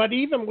 But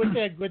even with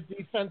that good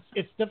defense,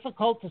 it's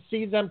difficult to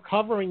see them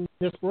covering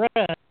this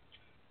spread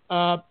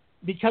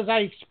because I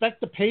expect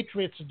the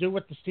Patriots to do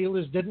what the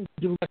Steelers didn't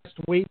do last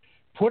week,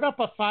 put up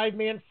a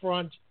 5-man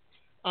front,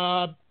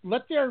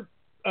 let their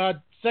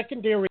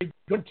secondary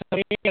go into the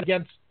hand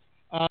against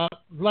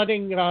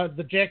letting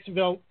the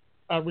Jacksonville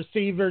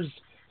receivers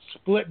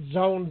split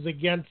zones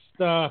against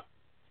their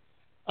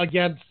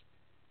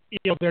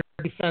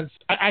defense.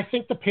 I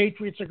think the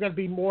Patriots are going to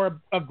be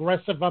more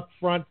aggressive up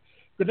front,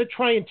 going to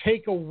try and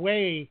take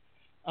away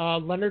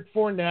Leonard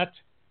Fournette.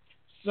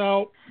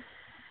 So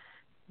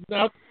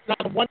now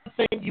one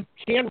thing, you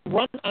can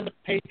run on the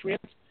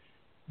Patriots,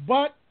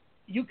 but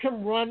you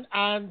can run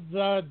on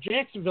the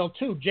Jacksonville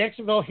too.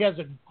 Jacksonville has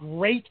a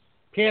great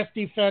pass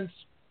defense,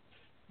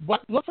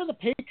 but look for the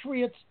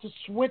Patriots to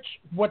switch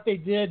what they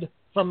did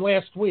from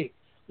last week.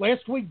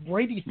 Last week,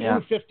 Brady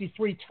threw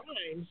 53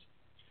 times,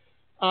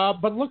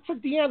 but look for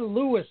Deion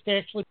Lewis to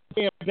actually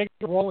play a bigger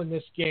role in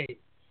this game.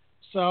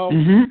 So,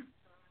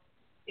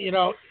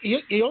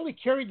 he only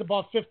carried the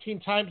ball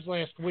 15 times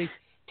last week,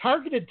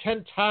 targeted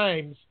 10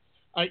 times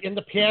in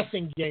the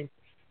passing game.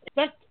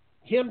 Expect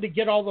him to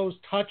get all those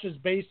touches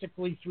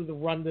basically through the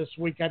run this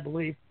week, I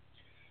believe.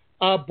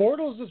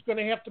 Bortles is going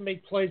to have to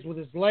make plays with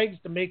his legs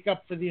to make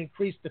up for the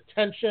increased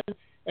attention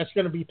that's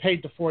going to be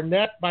paid to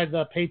Fournette by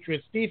the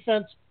Patriots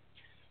defense.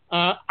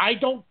 I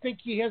don't think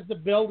he has the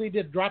ability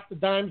to drop the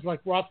dimes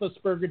like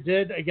Roethlisberger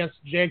did against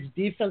Jags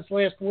defense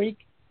last week.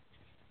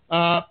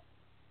 I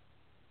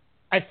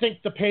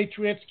think the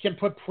Patriots can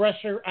put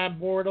pressure on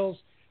Bortles,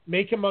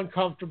 make him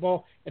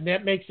uncomfortable, and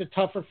that makes it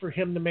tougher for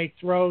him to make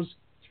throws.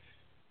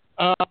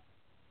 I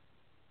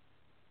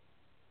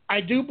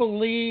do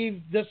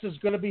believe this is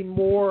going to be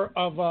more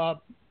of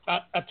a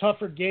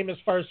tougher game as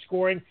far as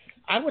scoring.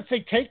 I would say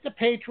take the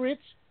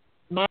Patriots.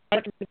 My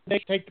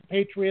recommendation, take the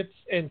Patriots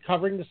and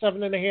covering the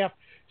 7.5.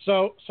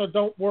 So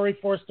don't worry,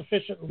 force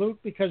deficient Luke,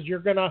 because you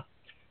got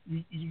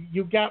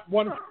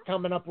one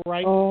coming up,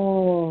 right?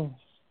 Oh.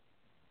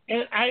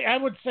 And I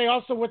would say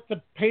also with the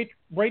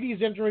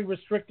Brady's injury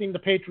restricting the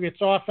Patriots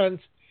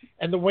offense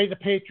and the way the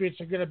Patriots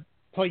are going to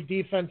play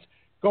defense,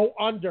 go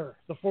under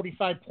the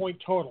 45-point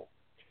total.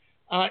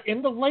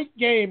 In the late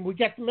game, we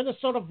got the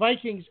Minnesota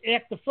Vikings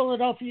at the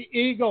Philadelphia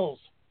Eagles.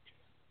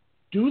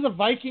 Do the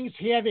Vikings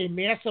have a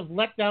massive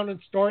letdown in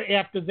store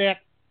after that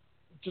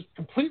just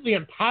completely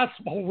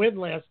impossible win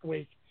last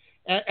week.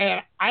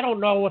 And I don't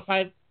know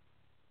if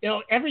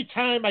every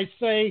time I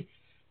say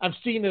I've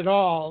seen it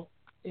all,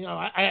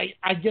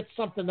 I get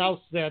something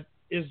else that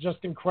is just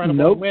incredible.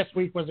 Nope. Last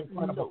week was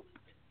incredible.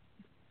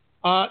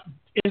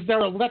 Is there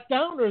a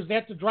letdown, or is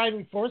that the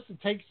driving force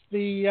that takes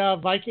the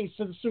Vikings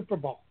to the Super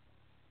Bowl?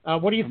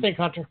 What do you think,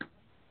 Hunter?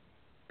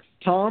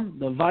 Tom,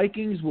 the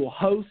Vikings will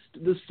host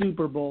the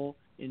Super Bowl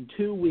in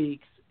 2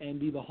 weeks and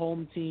be the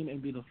home team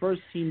and be the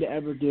first team to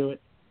ever do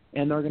it.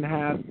 And they're going to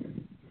have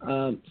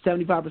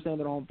 75% of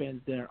their home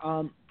fans there.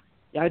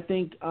 I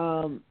think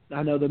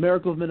I know the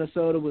Miracle of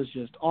Minnesota was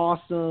just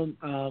awesome.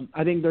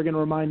 I think they're going to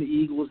remind the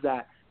Eagles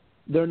that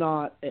they're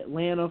not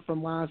Atlanta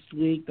from last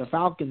week. The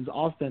Falcons'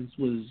 offense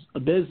was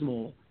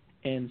abysmal,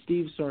 and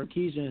Steve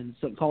Sarkisian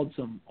called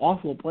some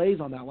awful plays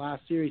on that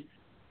last series.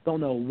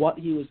 Don't know what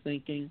he was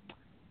thinking.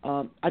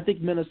 I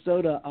think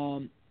Minnesota,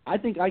 I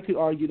think I could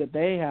argue that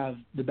they have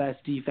the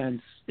best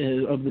defense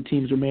of the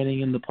teams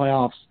remaining in the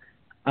playoffs.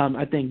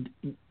 I think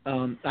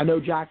I know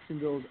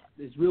Jacksonville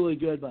is really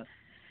good, but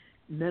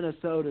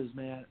Minnesota's,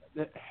 man,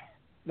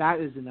 that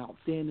is an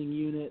outstanding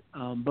unit,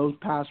 both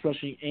pass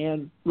rushing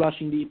and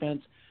rushing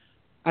defense.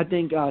 I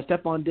think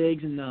Stephon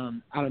Diggs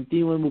and Adam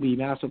Thielen will be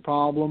massive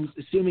problems,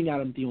 assuming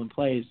Adam Thielen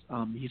plays.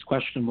 He's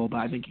questionable, but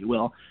I think he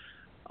will.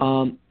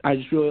 I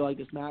just really like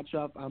this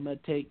matchup. I'm going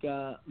to take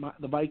the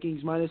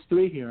Vikings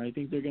 -3 here. I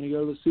think they're going to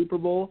go to the Super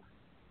Bowl,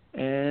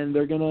 and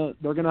they're going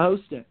to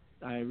host it.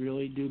 I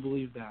really do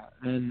believe that,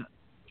 and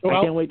I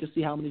can't wait to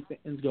see how many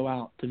fans go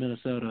out to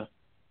Minnesota.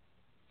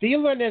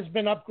 Thielen has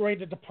been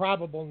upgraded to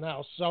probable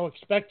now, so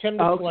expect him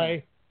to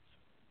play.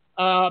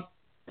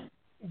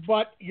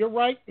 But you're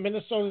right,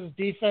 Minnesota's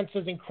defense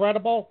is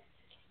incredible,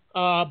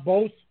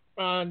 both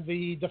on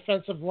the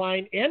defensive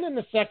line and in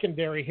the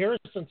secondary.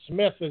 Harrison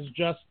Smith is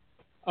just,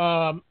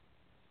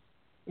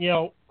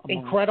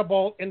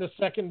 incredible in the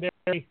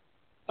secondary.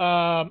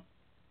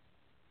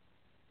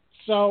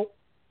 So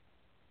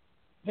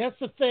that's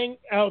the thing.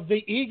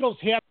 The Eagles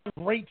have a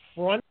great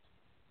front,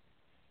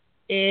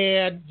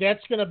 and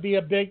that's going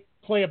to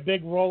play a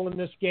big role in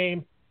this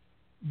game.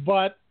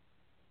 But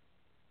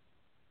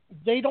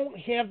they don't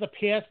have the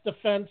pass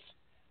defense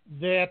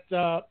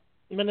that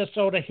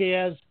Minnesota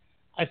has.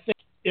 I think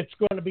it's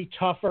going to be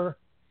tougher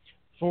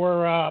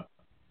for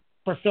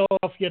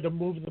Philadelphia to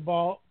move the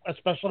ball,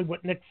 especially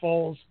with Nick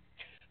Foles.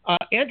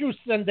 Andrew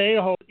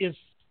Sendejo is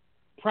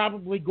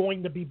probably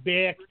going to be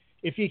back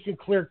if he can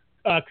clear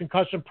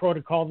concussion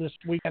protocol this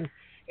weekend,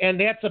 and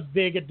that's a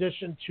big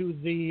addition to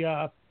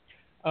the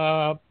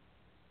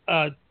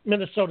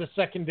Minnesota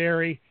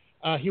secondary.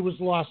 He was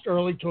lost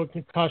early to a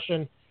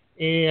concussion,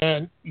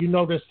 and you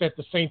noticed that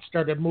the Saints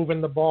started moving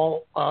the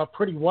ball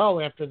pretty well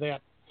after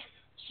that.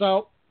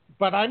 So,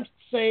 but I'm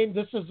saying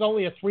this is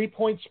only a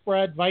 3-point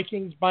spread,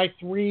 Vikings by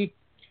 3,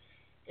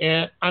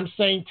 and I'm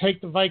saying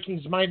take the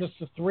Vikings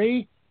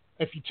 -3.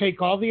 If you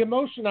take all the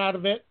emotion out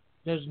of it,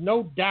 there's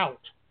no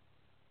doubt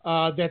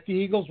that the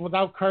Eagles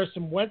without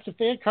Carson Wentz, if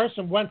they had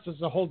Carson Wentz,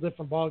 it's a whole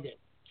different ballgame.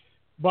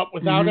 But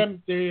without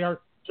him, they are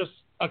just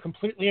a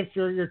completely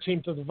inferior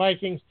team to the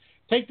Vikings.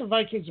 Take the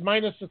Vikings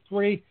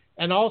 -3.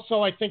 And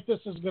also, I think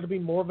this is going to be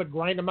more of a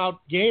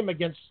grind-them-out game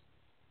against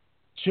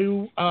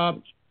two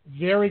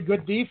very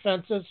good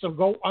defenses, so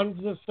go under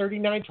the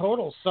 39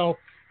 total. So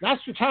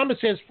Nostrathomas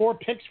has 4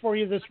 picks for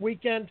you this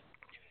weekend.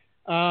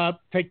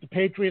 Take the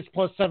Patriots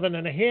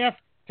 +7.5.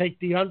 Take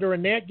the under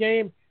in that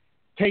game.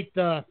 Take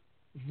the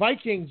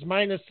Vikings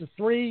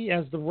 -3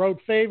 as the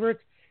road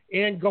favorite,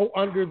 and go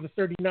under the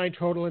 39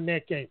 total in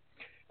that game.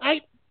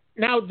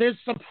 Now, there's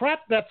some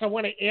prep bets I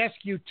want to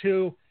ask you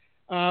to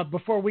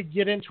before we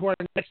get into our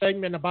next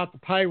segment about the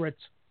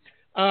Pirates.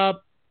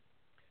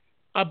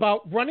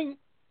 About running,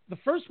 the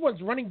first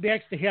one's running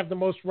backs to have the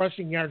most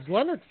rushing yards.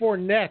 Leonard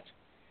Fournette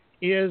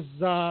is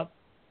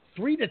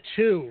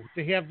 3-2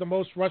 to have the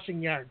most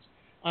rushing yards,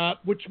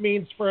 which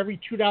means for every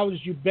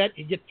 $2 you bet,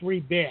 you get 3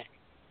 back.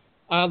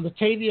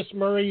 Latavius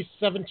Murray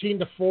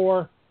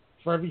 17-4.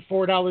 For every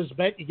 $4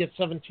 bet, you get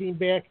 17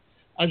 back.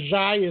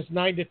 Ajay is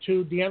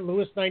 9-2. Deion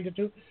Lewis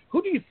 9-2.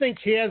 Who do you think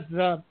has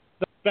the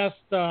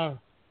best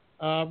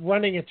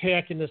running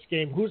attack in this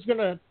game? Who's going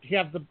to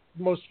have the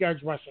most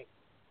yards rushing?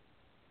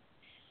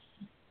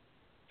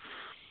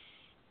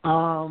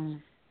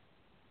 Deion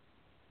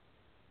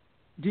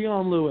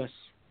Lewis.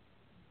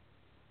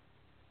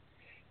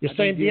 You're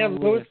saying Deion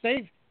Lewis,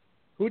 Dave?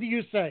 Who do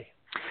you say?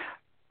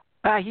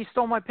 He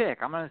stole my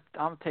pick. I'm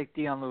gonna take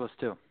Deion Lewis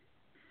too.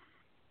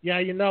 Yeah,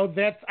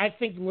 I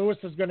think Lewis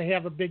is going to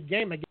have a big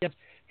game against,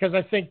 because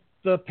I think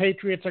the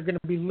Patriots are going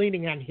to be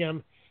leaning on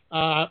him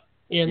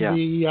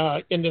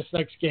in this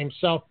next game.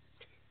 So,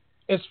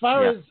 as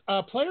far as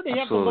player to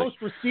have the most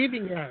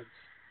receiving yards,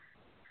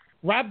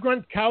 Rob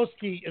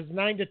Gronkowski is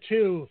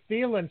 9-2.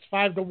 Thielen's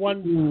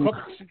 5-1. Cook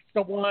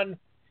 6-1.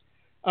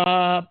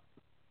 A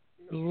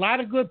lot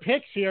of good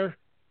picks here.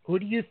 Who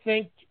do you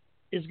think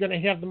is going to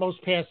have the most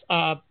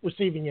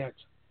receiving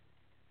yards?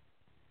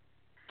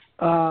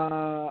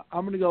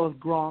 I'm going to go with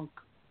Gronk.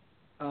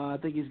 I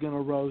think he's going to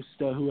roast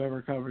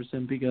whoever covers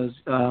him because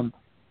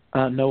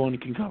No one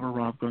can cover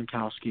Rob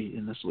Gronkowski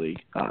in this league.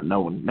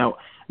 No one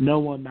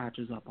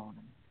matches up on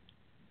him.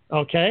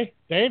 Okay,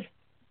 Dave?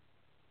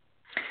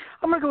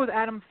 I'm going to go with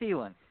Adam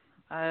Thielen.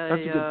 That's a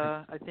good pick.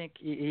 I think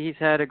he's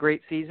had a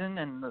great season,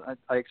 and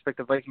I expect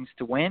the Vikings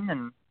to win,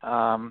 and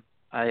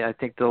I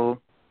think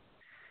they'll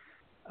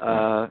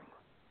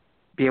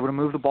be able to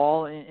move the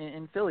ball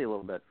in Philly a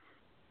little bit.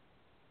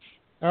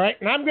 All right,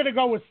 and I'm going to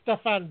go with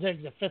Stephon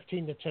Diggs at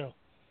 15-2.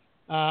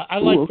 I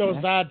like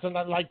those odds, and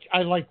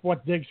I like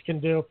what Diggs can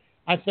do.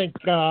 I think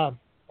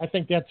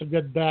that's a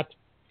good bet.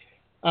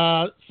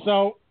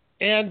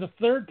 And the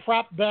third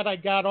prop bet I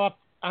got off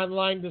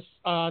online this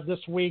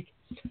week,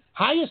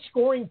 highest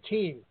scoring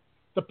team.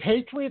 The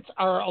Patriots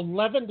are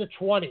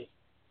 11-20,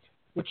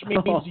 which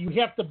means you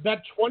have to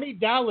bet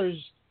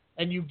 $20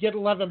 and you get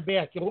 11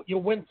 back.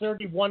 You'll win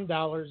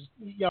 $31.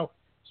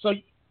 So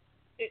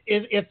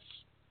it's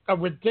a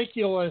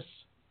ridiculous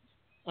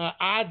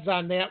odds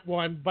on that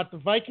one. But the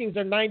Vikings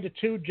are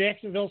 9-2,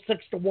 Jacksonville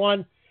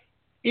 6-1,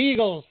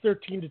 Eagles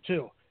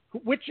 13-2.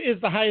 Which is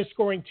the highest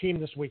scoring team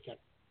this weekend?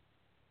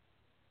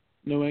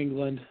 New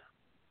England.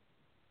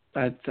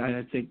 I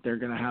think they're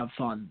going to have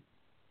fun.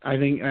 I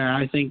think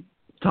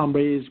Tom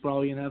Brady is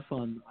probably going to have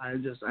fun. I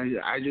just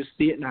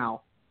see it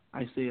now.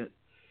 I see it.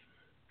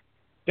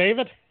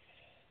 David?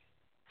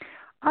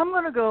 I'm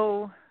going to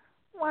go,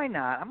 why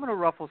not? I'm going to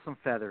ruffle some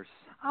feathers.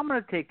 I'm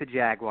going to take the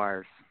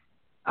Jaguars.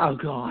 Oh,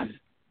 God.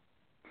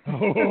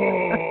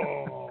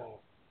 Oh.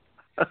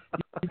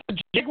 The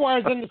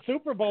Jaguars in the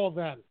Super Bowl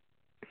then.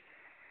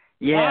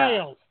 Yeah.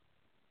 Wild.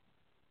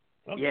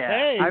 Okay.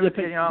 Yeah.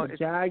 The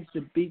Jags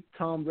to beat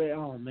Tom Brady.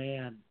 Oh,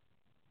 man.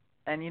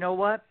 And you know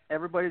what?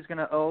 Everybody's going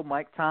to owe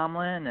Mike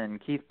Tomlin and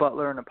Keith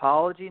Butler an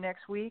apology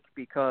next week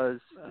because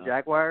the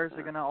Jaguars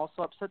are going to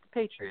also upset the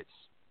Patriots.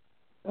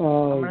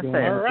 Oh, I'm going to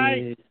say all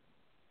right.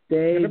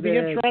 David. It'll be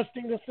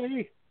interesting to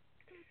see.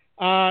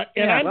 I'm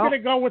going to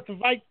go with the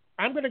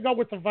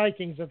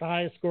Vikings as the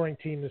highest scoring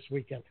team this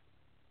weekend.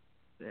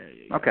 There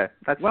you go. Okay,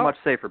 that's a much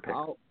safer pick.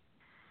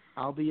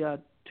 I'll be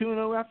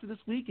 2-0 after this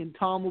week, and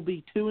Tom will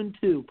be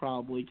 2-2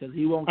 probably because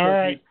he won't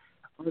get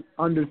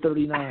under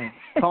 39.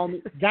 Call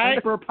me guys,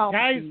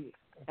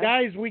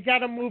 we got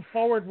to move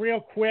forward real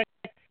quick.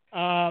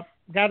 Got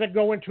to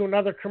go into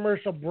another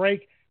commercial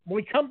break. When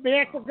we come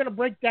back, we're going to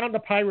break down the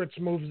Pirates'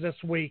 moves this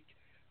week.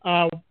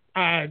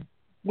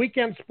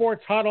 Weekend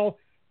Sports Huddle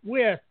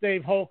with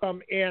Dave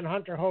Holcomb and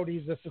Hunter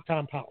Hodies. This is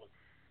Tom Pollin.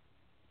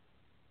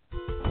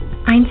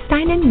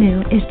 Einstein and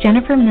Moo is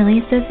Jennifer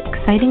Milius's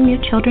exciting new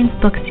children's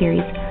book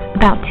series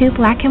about two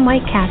black and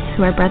white cats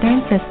who are brother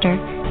and sister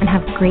and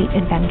have great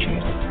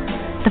adventures.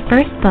 The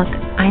first book,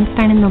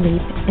 Einstein and the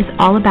Leap, is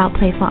all about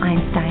playful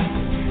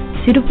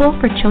Einstein. Suitable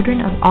for children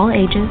of all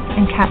ages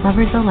and cat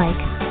lovers alike,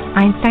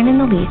 Einstein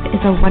and the Leap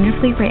is a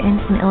wonderfully written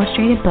and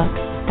illustrated book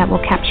that will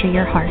capture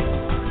your heart.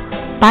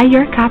 Buy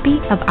your copy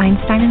of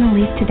Einstein and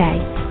the Leap today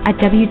at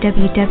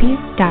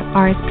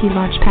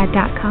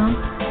www.rSPLaunchpad.com,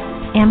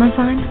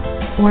 Amazon,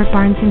 or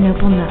Barnes &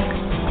 Noble Nook.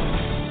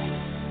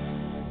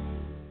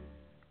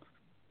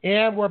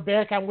 And we're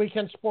back on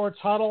Weekend Sports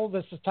Huddle.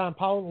 This is Tom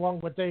Pollin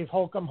along with Dave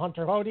Holcomb,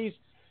 Hunter Hodies.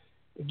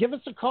 Give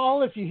us a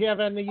call if you have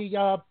any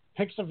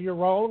picks of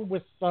your own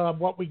with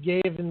what we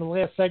gave in the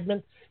last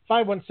segment,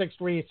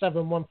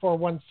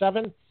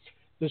 516-387-1417.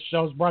 This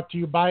show is brought to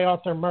you by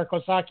author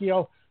Marco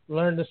Sacchio.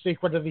 Learn the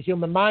secret of the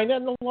human mind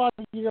and the law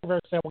of the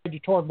universe that will lead you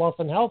toward wealth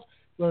and health.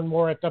 Learn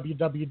more at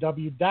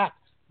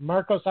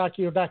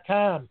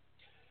www.marcosacchio.com.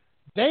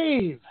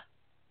 Dave,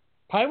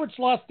 Pirates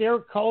lost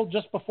Derek Cole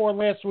just before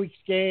last week's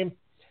game.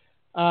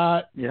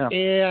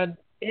 And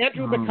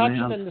Andrew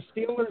McCutchen and the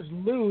Steelers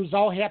lose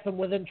all happened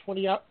within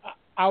 20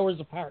 hours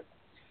apart.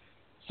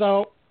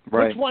 So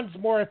which one's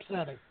more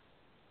upsetting?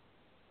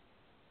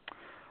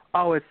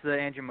 Oh, it's the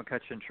Andrew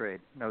McCutchen trade,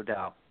 no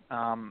doubt.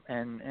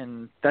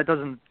 And that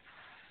doesn't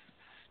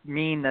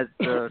mean that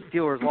the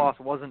Steelers' loss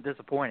wasn't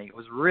disappointing. It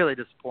was really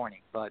disappointing.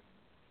 But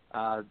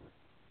the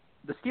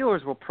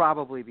Steelers will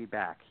probably be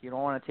back. You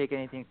don't want to take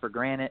anything for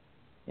granted.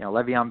 You know,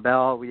 Le'Veon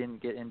Bell, we didn't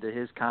get into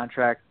his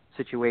contract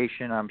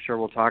situation. I'm sure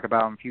we'll talk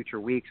about in future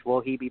weeks. Will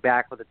he be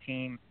back with the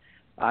team?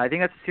 I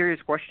think that's a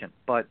serious question.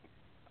 But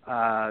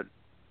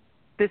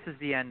this is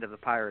the end of the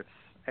Pirates'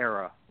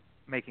 era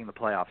making the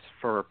playoffs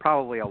for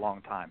probably a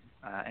long time.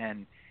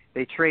 And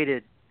they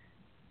traded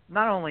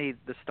not only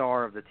the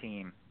star of the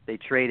team, they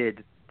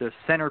traded the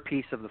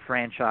centerpiece of the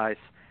franchise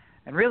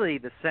and really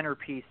the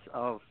centerpiece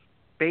of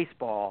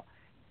baseball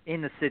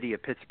in the city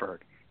of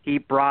Pittsburgh. He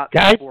brought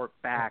the sport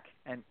back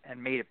and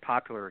made it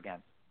popular again.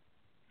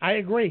 I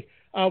agree.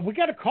 We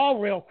got a call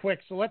real quick,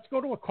 so let's go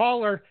to a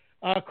caller.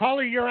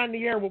 Caller, you're on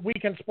the air with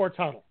Weekend Sports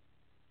Huddle.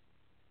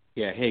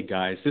 Yeah, hey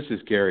guys, this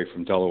is Gary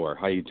from Delaware.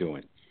 How you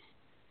doing?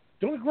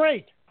 Doing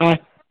great.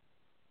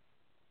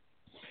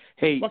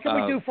 Hey, what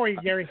can we do for you,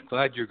 Gary?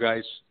 Glad you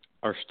guys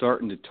are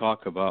starting to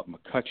talk about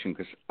McCutchen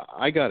because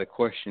I got a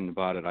question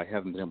about it I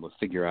haven't been able to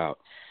figure out.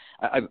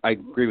 I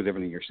agree with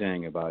everything you're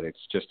saying about it.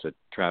 It's just a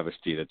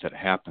travesty that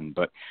happened.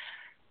 But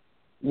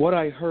what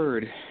I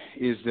heard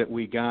is that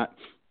we got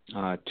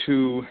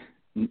two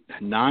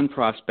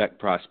non-prospect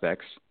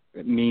prospects,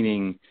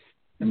 meaning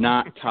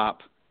not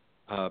top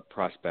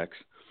prospects,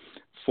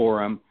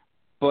 for him,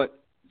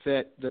 but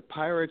that the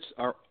Pirates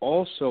are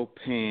also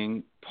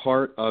paying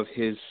part of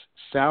his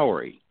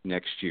salary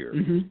next year.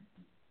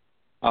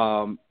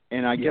 Mm-hmm.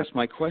 And I guess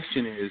my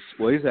question is,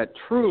 well, is that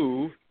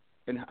true?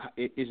 And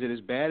is it as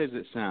bad as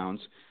it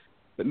sounds?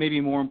 But maybe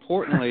more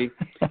importantly,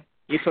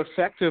 if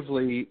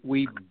effectively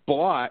we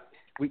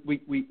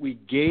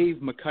gave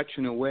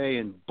McCutchen away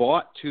and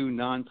bought 2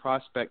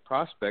 non-prospect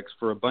prospects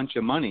for a bunch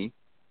of money,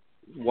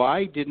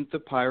 why didn't the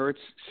Pirates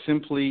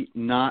simply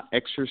not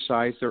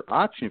exercise their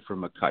option for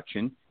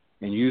McCutchen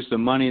and use the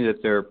money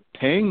that they're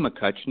paying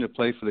McCutchen to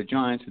play for the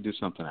Giants to do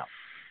something else?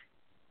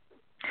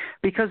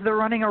 Because they're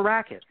running a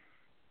racket.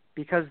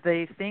 Because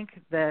they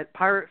think that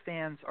Pirate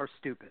fans are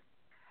stupid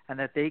and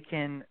that they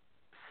can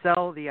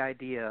sell the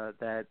idea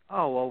that,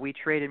 oh, well, we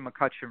traded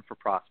McCutchen for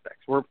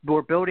prospects.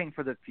 We're building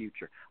for the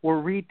future. We're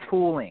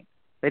retooling.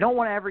 They don't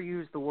want to ever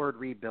use the word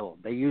rebuild.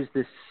 They use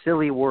this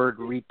silly word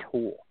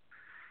retool.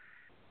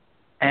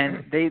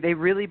 And they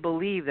really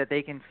believe that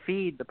they can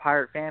feed the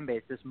Pirate fan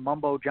base this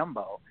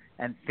mumbo-jumbo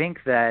and think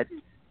that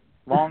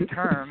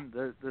long-term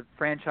the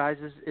franchise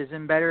is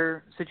in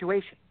better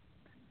situation.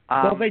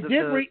 Well, they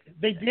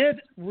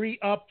did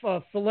re-up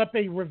Felipe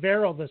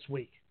Rivero this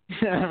week.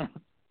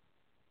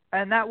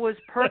 And that was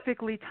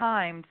perfectly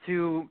timed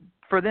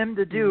for them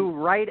to do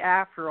right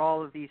after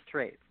all of these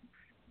trades.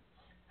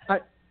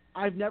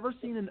 I've never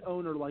seen an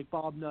owner like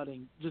Bob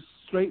Nutting just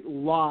straight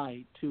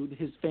lie to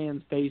his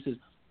fans' faces.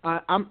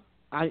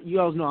 You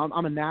guys know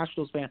I'm a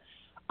Nationals fan.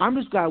 I'm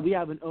just glad we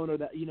have an owner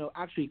that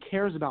actually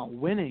cares about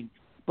winning.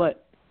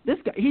 But this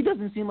guy, he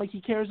doesn't seem like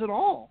he cares at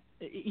all.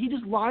 He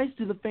just lies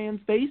to the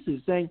fans'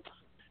 faces, saying,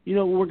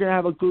 we're going to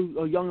have a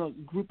young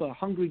group of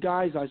hungry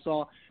guys I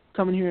saw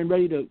coming here and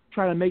ready to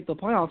try to make the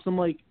playoffs. I'm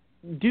like,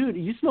 dude, are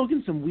you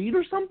smoking some weed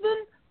or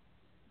something?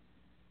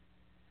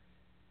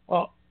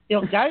 Well,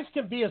 guys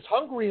can be as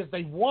hungry as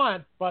they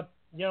want, but,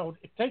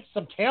 it takes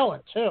some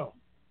talent, too.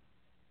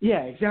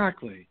 Yeah,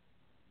 exactly.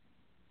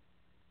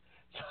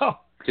 So,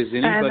 does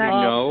anybody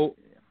know?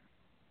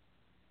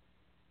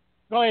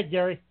 Go ahead,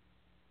 Gary.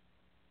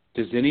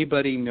 Does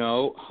anybody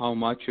know how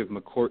much of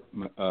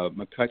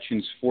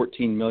McCutchen's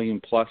 $14 million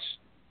plus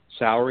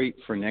salary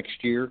for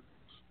next year,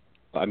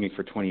 for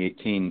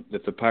 2018,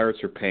 that the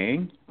Pirates are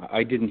paying?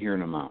 I didn't hear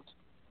an amount.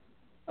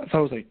 I thought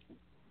it was like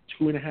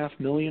 $2.5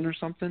 million or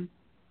something.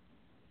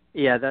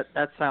 Yeah,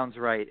 that sounds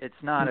right. It's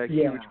not a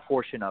huge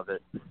portion of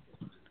it.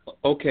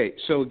 Okay,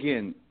 so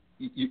again,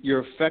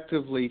 you're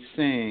effectively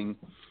saying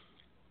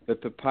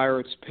that the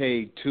Pirates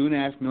paid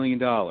 $2.5 million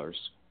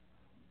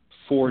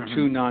for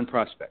 2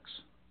 non-prospects.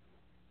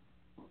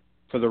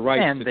 For the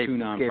rights to 2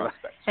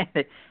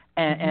 non-prospects.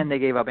 And they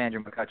gave up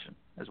Andrew McCutchen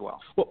as well.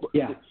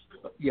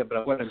 Yeah,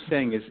 but what I'm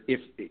saying is if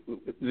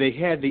they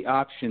had the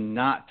option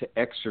not to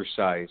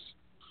exercise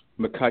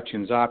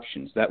McCutchen's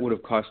options, that would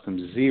have cost them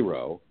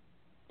 $0.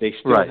 They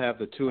still have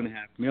the $2.5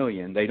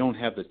 million. They don't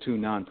have the 2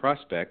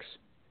 non-prospects,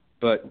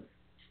 but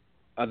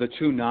the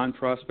 2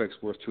 non-prospects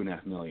worth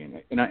 $2.5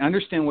 million. And I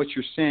understand what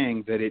you're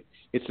saying, that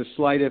it's a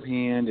sleight of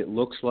hand. It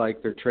looks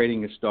like they're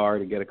trading a star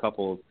to get a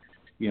couple of,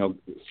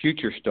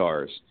 future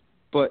stars.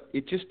 But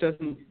it just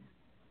doesn't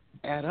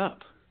add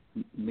up.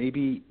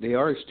 Maybe they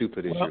are as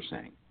stupid as you're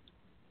saying.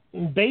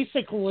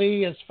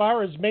 Basically, as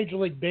far as Major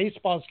League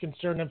Baseball is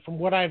concerned, and from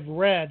what I've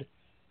read,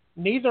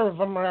 neither of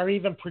them are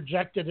even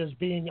projected as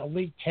being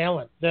elite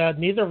talent.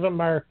 Neither of them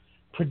are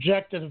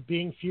projected as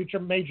being future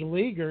major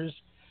leaguers.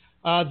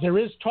 There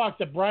is talk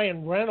that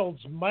Brian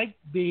Reynolds might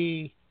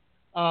be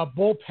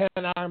bullpen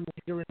arm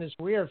leader in his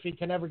career if he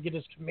can ever get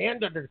his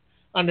command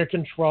under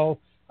control.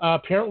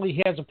 Apparently,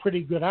 he has a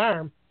pretty good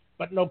arm,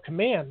 but no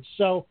command.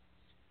 So,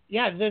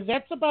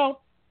 that's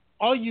about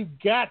all you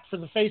got for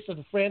the face of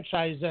the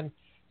franchise. And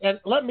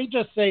let me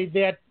just say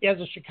that as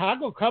a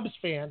Chicago Cubs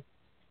fan,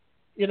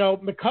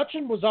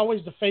 McCutchen was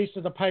always the face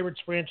of the Pirates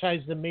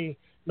franchise to me.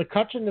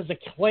 McCutchen is a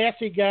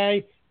classy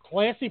guy,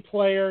 classy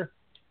player.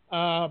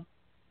 As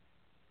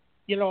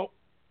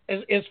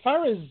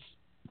far as,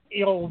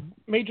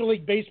 Major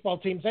League Baseball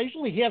teams, I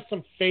usually have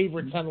some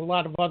favorites on a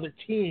lot of other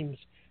teams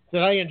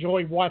that I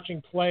enjoy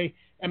watching play,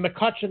 and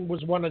McCutchen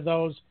was one of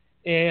those.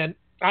 And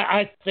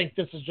I think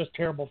this is just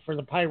terrible for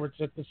the Pirates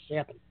that this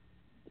happened.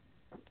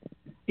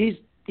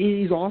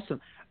 He's awesome.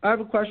 I have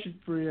a question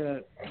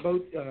for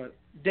both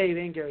Dave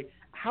and Gary.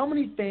 How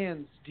many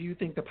fans do you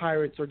think the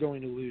Pirates are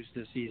going to lose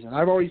this season?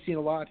 I've already seen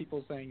a lot of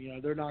people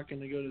saying, they're not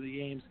going to go to the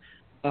games.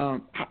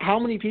 How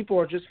many people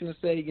are just going to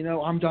say,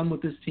 I'm done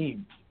with this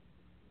team?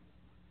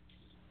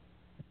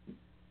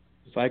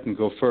 If I can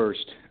go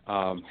first,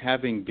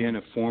 having been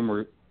a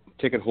former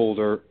ticket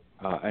holder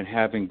and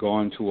having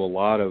gone to a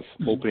lot of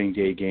opening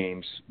day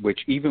games, which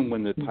even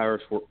when the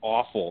Pirates were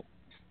awful,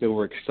 they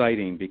were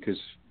exciting because,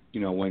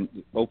 when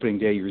opening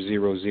day you're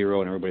 0-0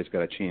 and everybody's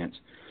got a chance.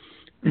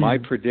 My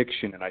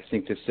prediction, and I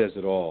think this says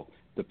it all,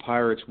 the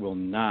Pirates will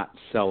not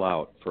sell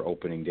out for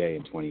opening day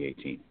in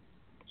 2018.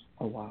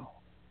 Oh, wow.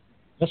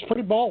 That's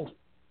pretty bold.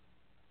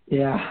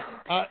 Yeah.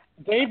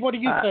 Dave, what do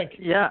you think?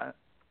 Yeah,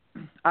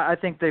 I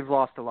think they've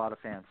lost a lot of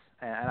fans,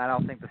 and I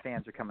don't think the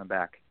fans are coming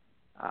back.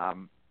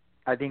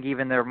 I think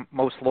even their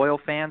most loyal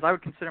fans, I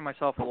would consider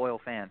myself a loyal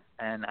fan,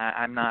 and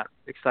I'm not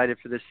excited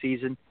for this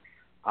season.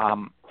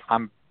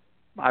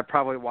 I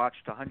probably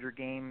watched 100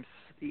 games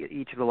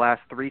each of the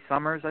last 3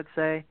 summers, I'd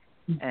say,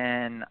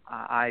 and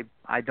I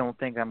don't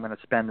think I'm going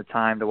to spend the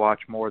time to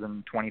watch more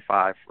than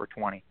 25 or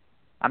 20.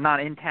 I'm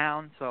not in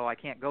town, so I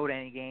can't go to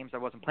any games. I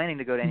wasn't planning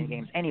to go to any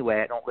games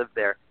anyway. I don't live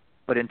there.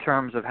 But in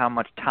terms of how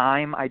much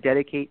time I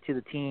dedicate to the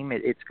team,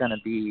 it's going to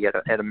be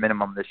at a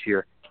minimum this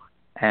year.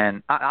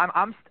 And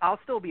I'll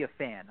still be a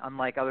fan,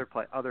 unlike other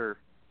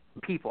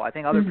people. I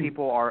think other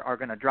people are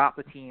going to drop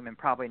the team and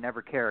probably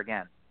never care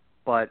again.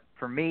 But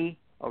for me,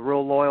 a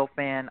real loyal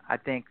fan, I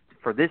think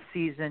for this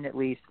season at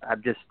least,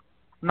 I'm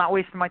not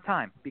wasting my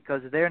time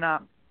because they're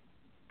not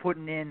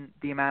putting in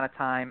the amount of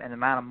time and the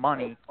amount of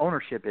money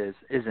ownership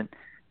isn't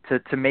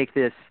to make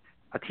this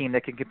a team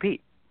that can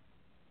compete.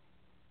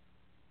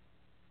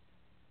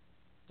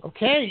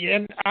 Okay,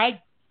 and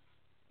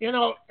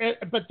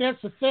but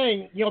that's the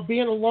thing,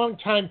 being a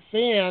longtime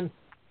fan,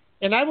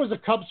 and I was a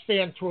Cubs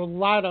fan through a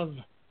lot of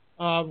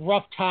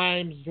rough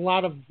times, a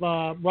lot of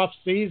rough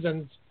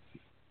seasons,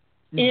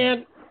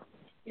 and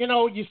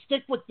you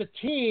stick with the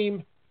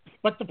team,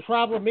 but the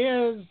problem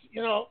is,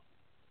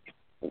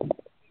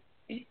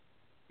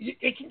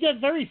 it can get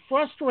very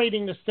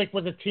frustrating to stick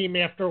with a team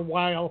after a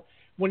while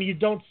when you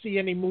don't see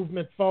any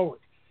movement forward.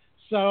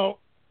 So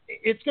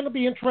it's going to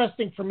be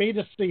interesting for me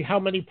to see how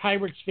many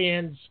Pirates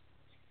fans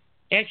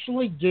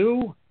actually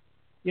do.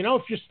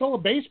 If you're still a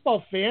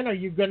baseball fan, are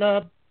you going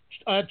to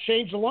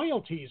change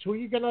loyalties? Who are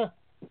you going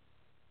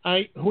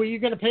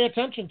to pay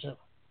attention to?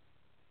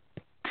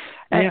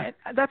 And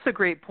that's a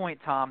great point,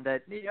 Tom,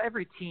 that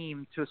every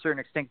team, to a certain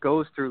extent,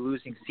 goes through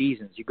losing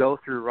seasons. You go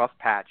through rough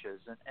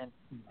patches, and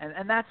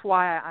that's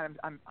why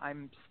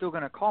I'm still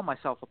going to call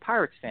myself a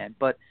Pirates fan.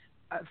 But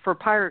for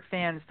Pirate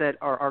fans that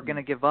are going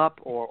to give up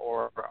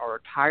or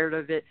are tired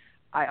of it,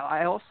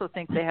 I also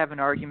think they have an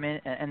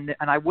argument, and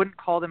I wouldn't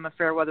call them a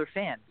fair weather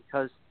fan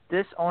because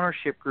this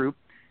ownership group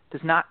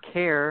does not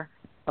care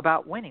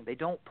about winning. They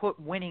don't put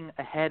winning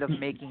ahead of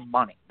making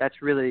money.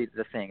 That's really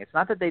the thing. It's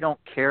not that they don't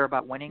care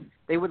about winning.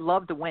 They would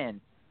love to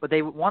win, but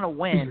they want to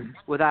win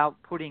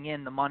without putting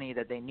in the money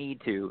that they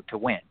need to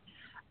win.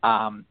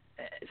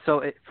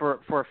 So for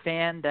a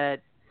fan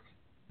that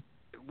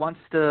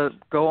wants to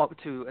go up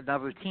to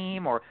another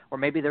team, or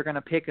maybe they're going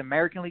to pick an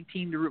American League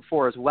team to root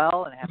for as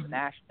well, and have the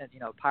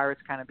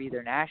Pirates kind of be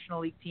their National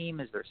League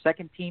team as their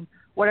second team,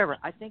 whatever.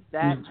 I think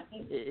that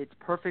it's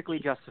perfectly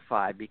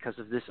justified because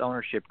of this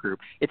ownership group.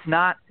 It's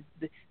not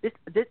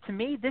this to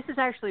me. This is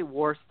actually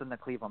worse than the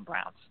Cleveland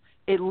Browns.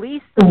 At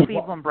least the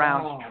Cleveland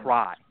Browns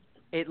try.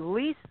 At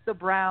least the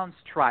Browns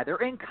try. They're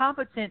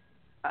incompetent,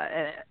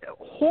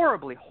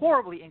 horribly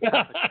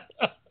incompetent,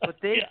 but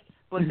they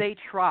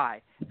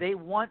try. They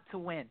want to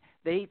win.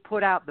 They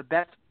put out the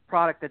best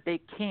product that they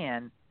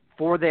can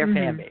for their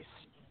fan base.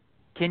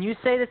 Can you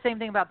say the same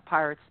thing about the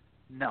Pirates?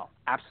 No,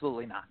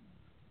 absolutely not.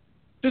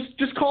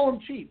 Just call him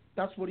cheap.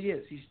 That's what he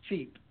is. He's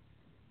cheap.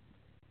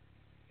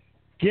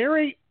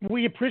 Gary,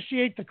 we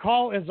appreciate the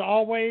call as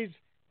always.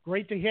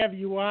 Great to have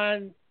you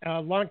on, a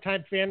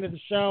longtime fan of the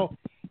show.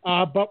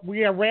 But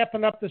we are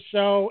wrapping up the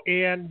show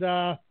and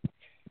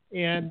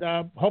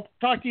hope to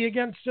talk to you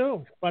again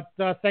soon. But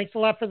thanks a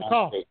lot for the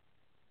call. Great.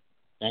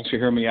 Thanks for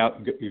hearing me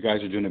out. You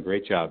guys are doing a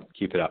great job.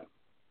 Keep it up.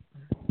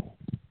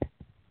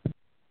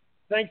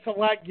 Thanks a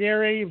lot,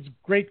 Gary. It was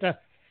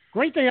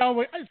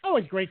it's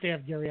always great to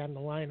have Gary on the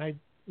line. I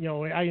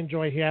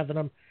enjoy having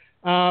him.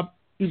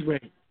 He's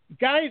great.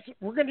 Guys,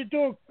 we're going to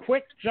do a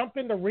quick jump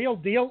into Real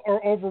Deal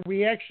or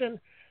Overreaction.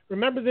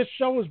 Remember, this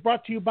show is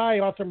brought to you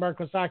by author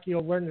Marco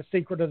Sacchio. Learn the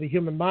secret of the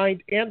human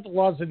mind and the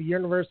laws of the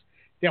universe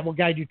that will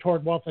guide you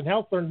toward wealth and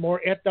health. Learn more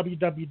at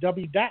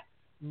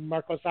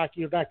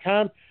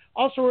www.marcosacchio.com.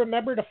 Also,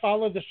 remember to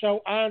follow the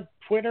show on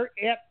Twitter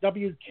at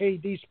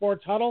WKD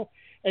Sports Huddle,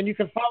 and you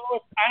can follow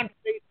us on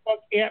Facebook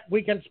at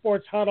Weekend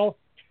Sports Huddle.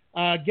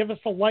 Give us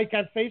a like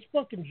on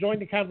Facebook and join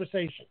the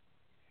conversation.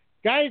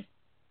 Guys,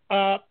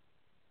 let's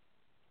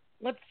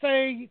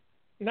say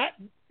not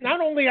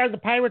only are the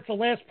Pirates the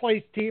last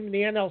place team in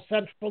the NL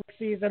Central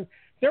season,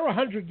 they're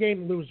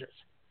 100-game losers.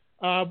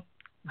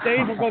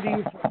 Dave, we'll go to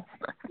you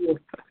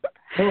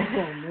first.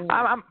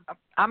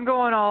 I'm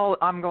going all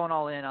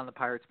in on the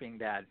Pirates being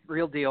bad.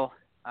 Real deal.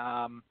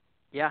 I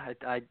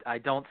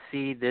don't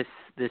see this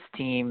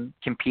team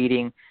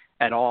competing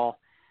at all,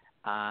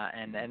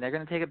 and they're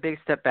going to take a big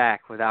step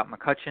back without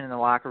McCutchen in the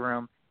locker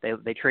room.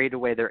 They traded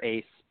away their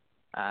ace.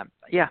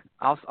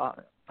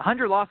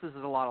 100 losses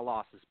is a lot of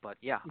losses, but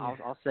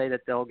I'll say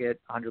that they'll get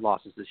 100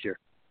 losses this year.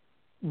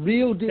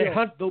 Real deal.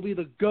 They'll be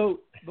the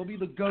GOAT. They'll be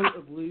the GOAT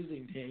of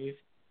losing, Dave.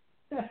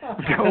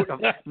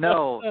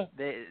 No,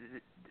 they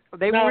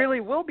really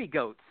will be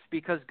goats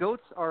because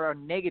goats are a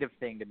negative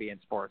thing to be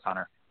in sports,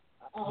 Hunter.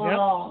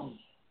 Oh.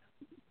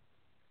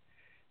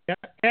 Yeah,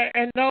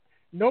 and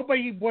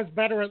nobody was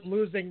better at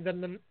losing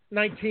than the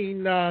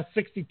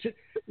 1962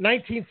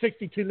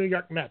 1962 New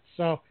York Mets.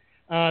 So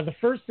the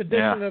first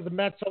edition of the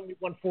Mets only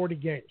won 40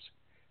 games.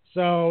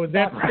 So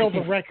that's still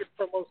the record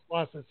for most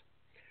losses.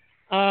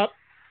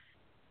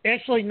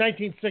 Actually,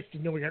 1960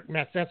 New York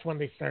Mets. That's when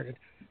they started.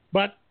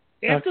 But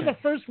after the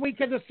first week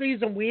of the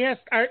season, we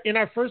asked in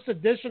our first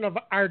edition of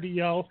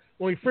RDO,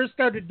 when we first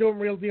started doing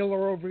Real Deal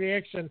or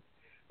Overreaction,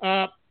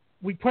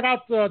 we put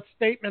out the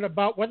statement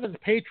about whether the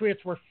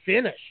Patriots were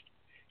finished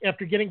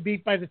after getting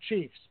beat by the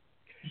Chiefs.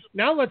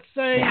 Now let's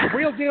say,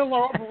 Real Deal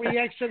or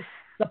Overreaction,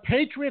 the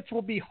Patriots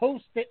will be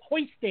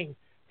hoisting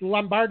the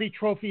Lombardi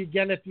Trophy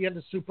again at the end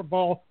of Super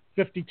Bowl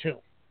 52.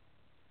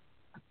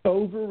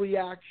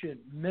 Overreaction.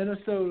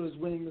 Minnesota is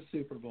winning the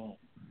Super Bowl.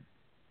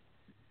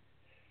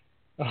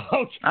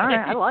 Okay. All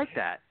right, I like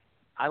that.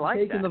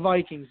 Taking the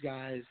Vikings,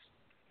 guys.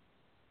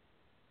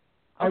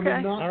 Okay.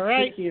 I will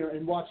not sit here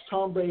and watch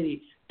Tom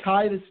Brady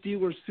tie the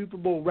Steelers' Super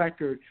Bowl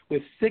record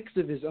with 6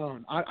 of his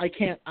own. I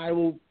can't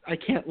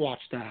watch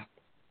that.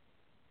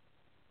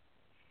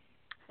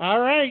 All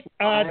right,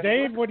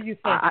 Dave, what do you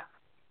think?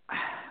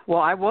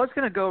 I was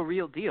going to go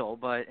Real Deal,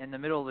 but in the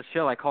middle of the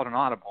show, I called an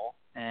audible,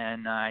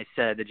 and I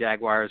said the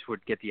Jaguars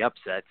would get the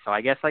upset. So I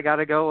guess I got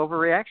to go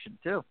Overreaction,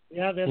 too.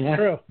 Yeah, that's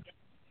true.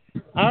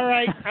 All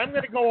right, I'm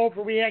going to go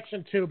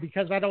Overreaction, too,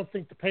 because I don't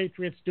think the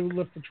Patriots do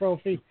lift the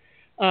trophy.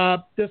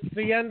 This is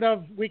the end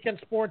of Weekend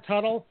Sports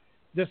Huddle.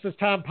 This is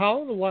Tom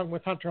Pollin, along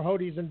with Hunter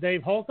Hodies and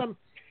Dave Holcomb.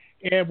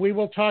 And we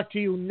will talk to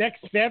you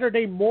next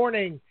Saturday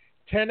morning,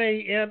 10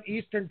 a.m.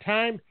 Eastern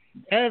Time.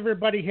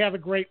 Everybody have a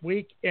great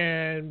week,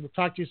 and we'll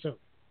talk to you soon.